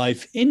private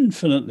life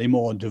infinitely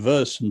more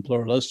diverse and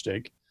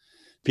pluralistic,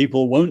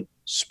 people won't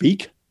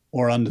speak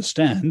or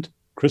understand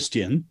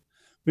Christian.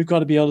 We've got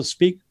to be able to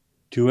speak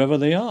to whoever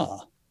they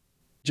are.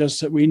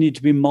 Just that we need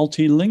to be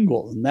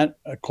multilingual, and that,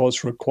 of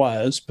course,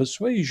 requires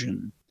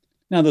persuasion.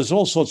 Now, there's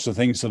all sorts of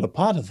things that are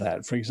part of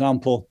that. For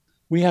example,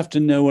 we have to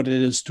know what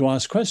it is to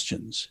ask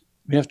questions.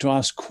 We have to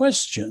ask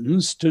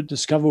questions to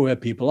discover where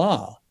people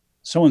are.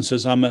 Someone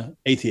says, I'm an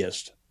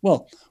atheist.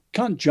 Well,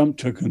 can't jump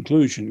to a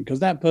conclusion because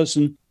that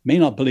person may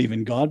not believe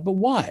in God, but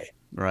why?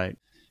 Right.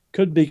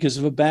 Could be because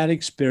of a bad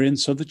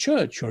experience of the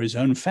church or his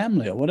own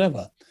family or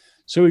whatever.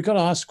 So we've got to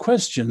ask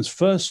questions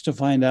first to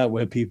find out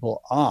where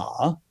people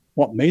are,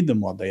 what made them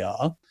what they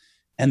are,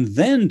 and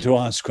then to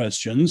ask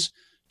questions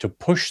to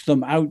push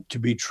them out to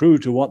be true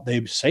to what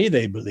they say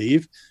they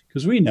believe,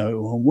 because we know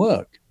it won't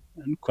work.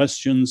 And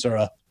questions are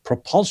a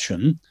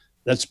propulsion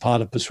that's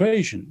part of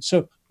persuasion.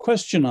 So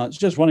question answer,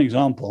 just one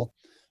example,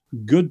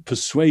 good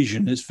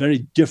persuasion is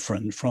very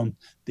different from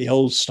the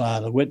old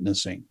style of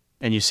witnessing.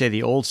 And you say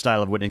the old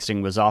style of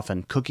witnessing was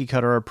often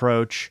cookie-cutter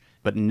approach,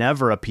 but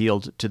never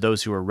appealed to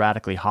those who are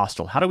radically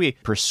hostile. How do we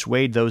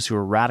persuade those who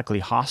are radically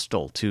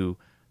hostile to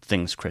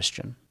things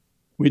Christian?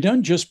 We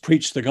don't just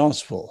preach the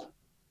gospel.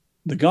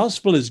 The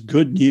gospel is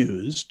good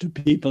news to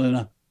people in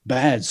a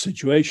bad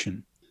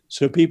situation.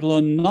 So people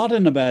are not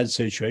in a bad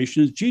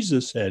situation, as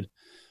Jesus said,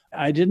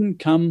 I didn't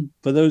come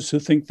for those who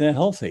think they're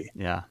healthy.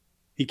 Yeah.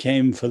 He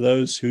came for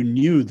those who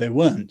knew they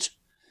weren't.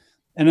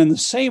 And in the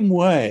same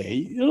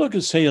way, you look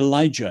at, say,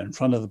 Elijah in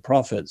front of the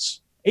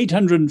prophets,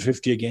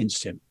 850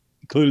 against him,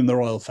 including the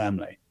royal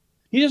family.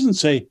 He doesn't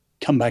say,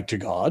 come back to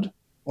God,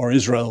 or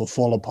Israel will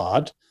fall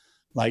apart,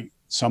 like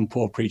some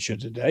poor preacher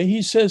today.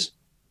 He says,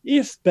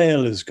 if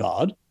Baal is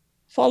God,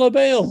 follow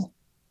Baal.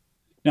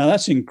 Now,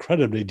 that's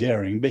incredibly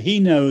daring, but he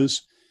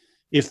knows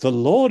if the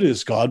Lord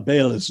is God,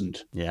 Baal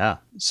isn't. Yeah.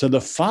 So the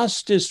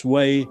fastest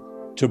way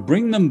to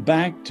bring them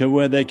back to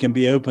where they can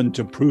be open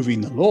to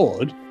proving the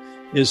Lord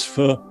is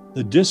for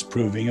the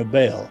disproving of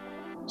Baal.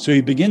 So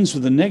he begins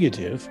with the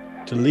negative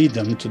to lead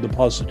them to the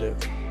positive.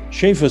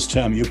 Schaeffer's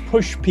term, you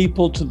push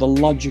people to the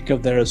logic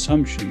of their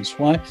assumptions.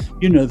 Why?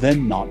 You know they're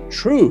not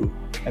true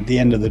at the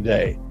end of the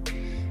day.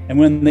 And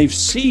when they've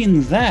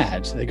seen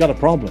that, they got a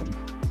problem.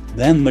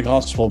 Then the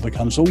gospel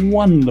becomes a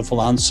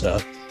wonderful answer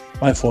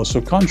by force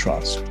of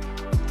contrast.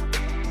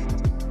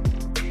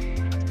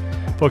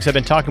 Folks, I've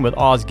been talking with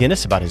Os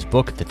Guinness about his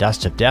book, The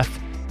Dust of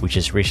Death, which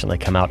has recently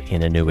come out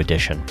in a new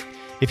edition.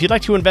 If you'd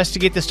like to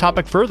investigate this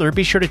topic further,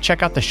 be sure to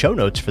check out the show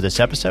notes for this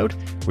episode,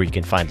 where you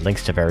can find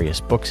links to various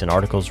books and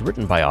articles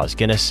written by Os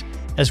Guinness,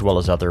 as well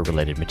as other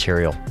related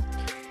material.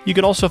 You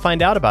can also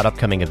find out about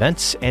upcoming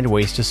events and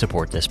ways to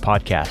support this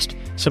podcast.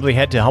 Simply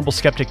head to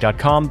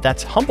humbleskeptic.com,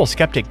 that's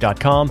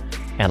humbleskeptic.com,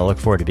 and I look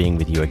forward to being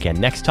with you again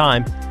next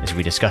time as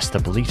we discuss the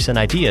beliefs and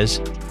ideas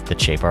that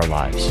shape our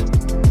lives.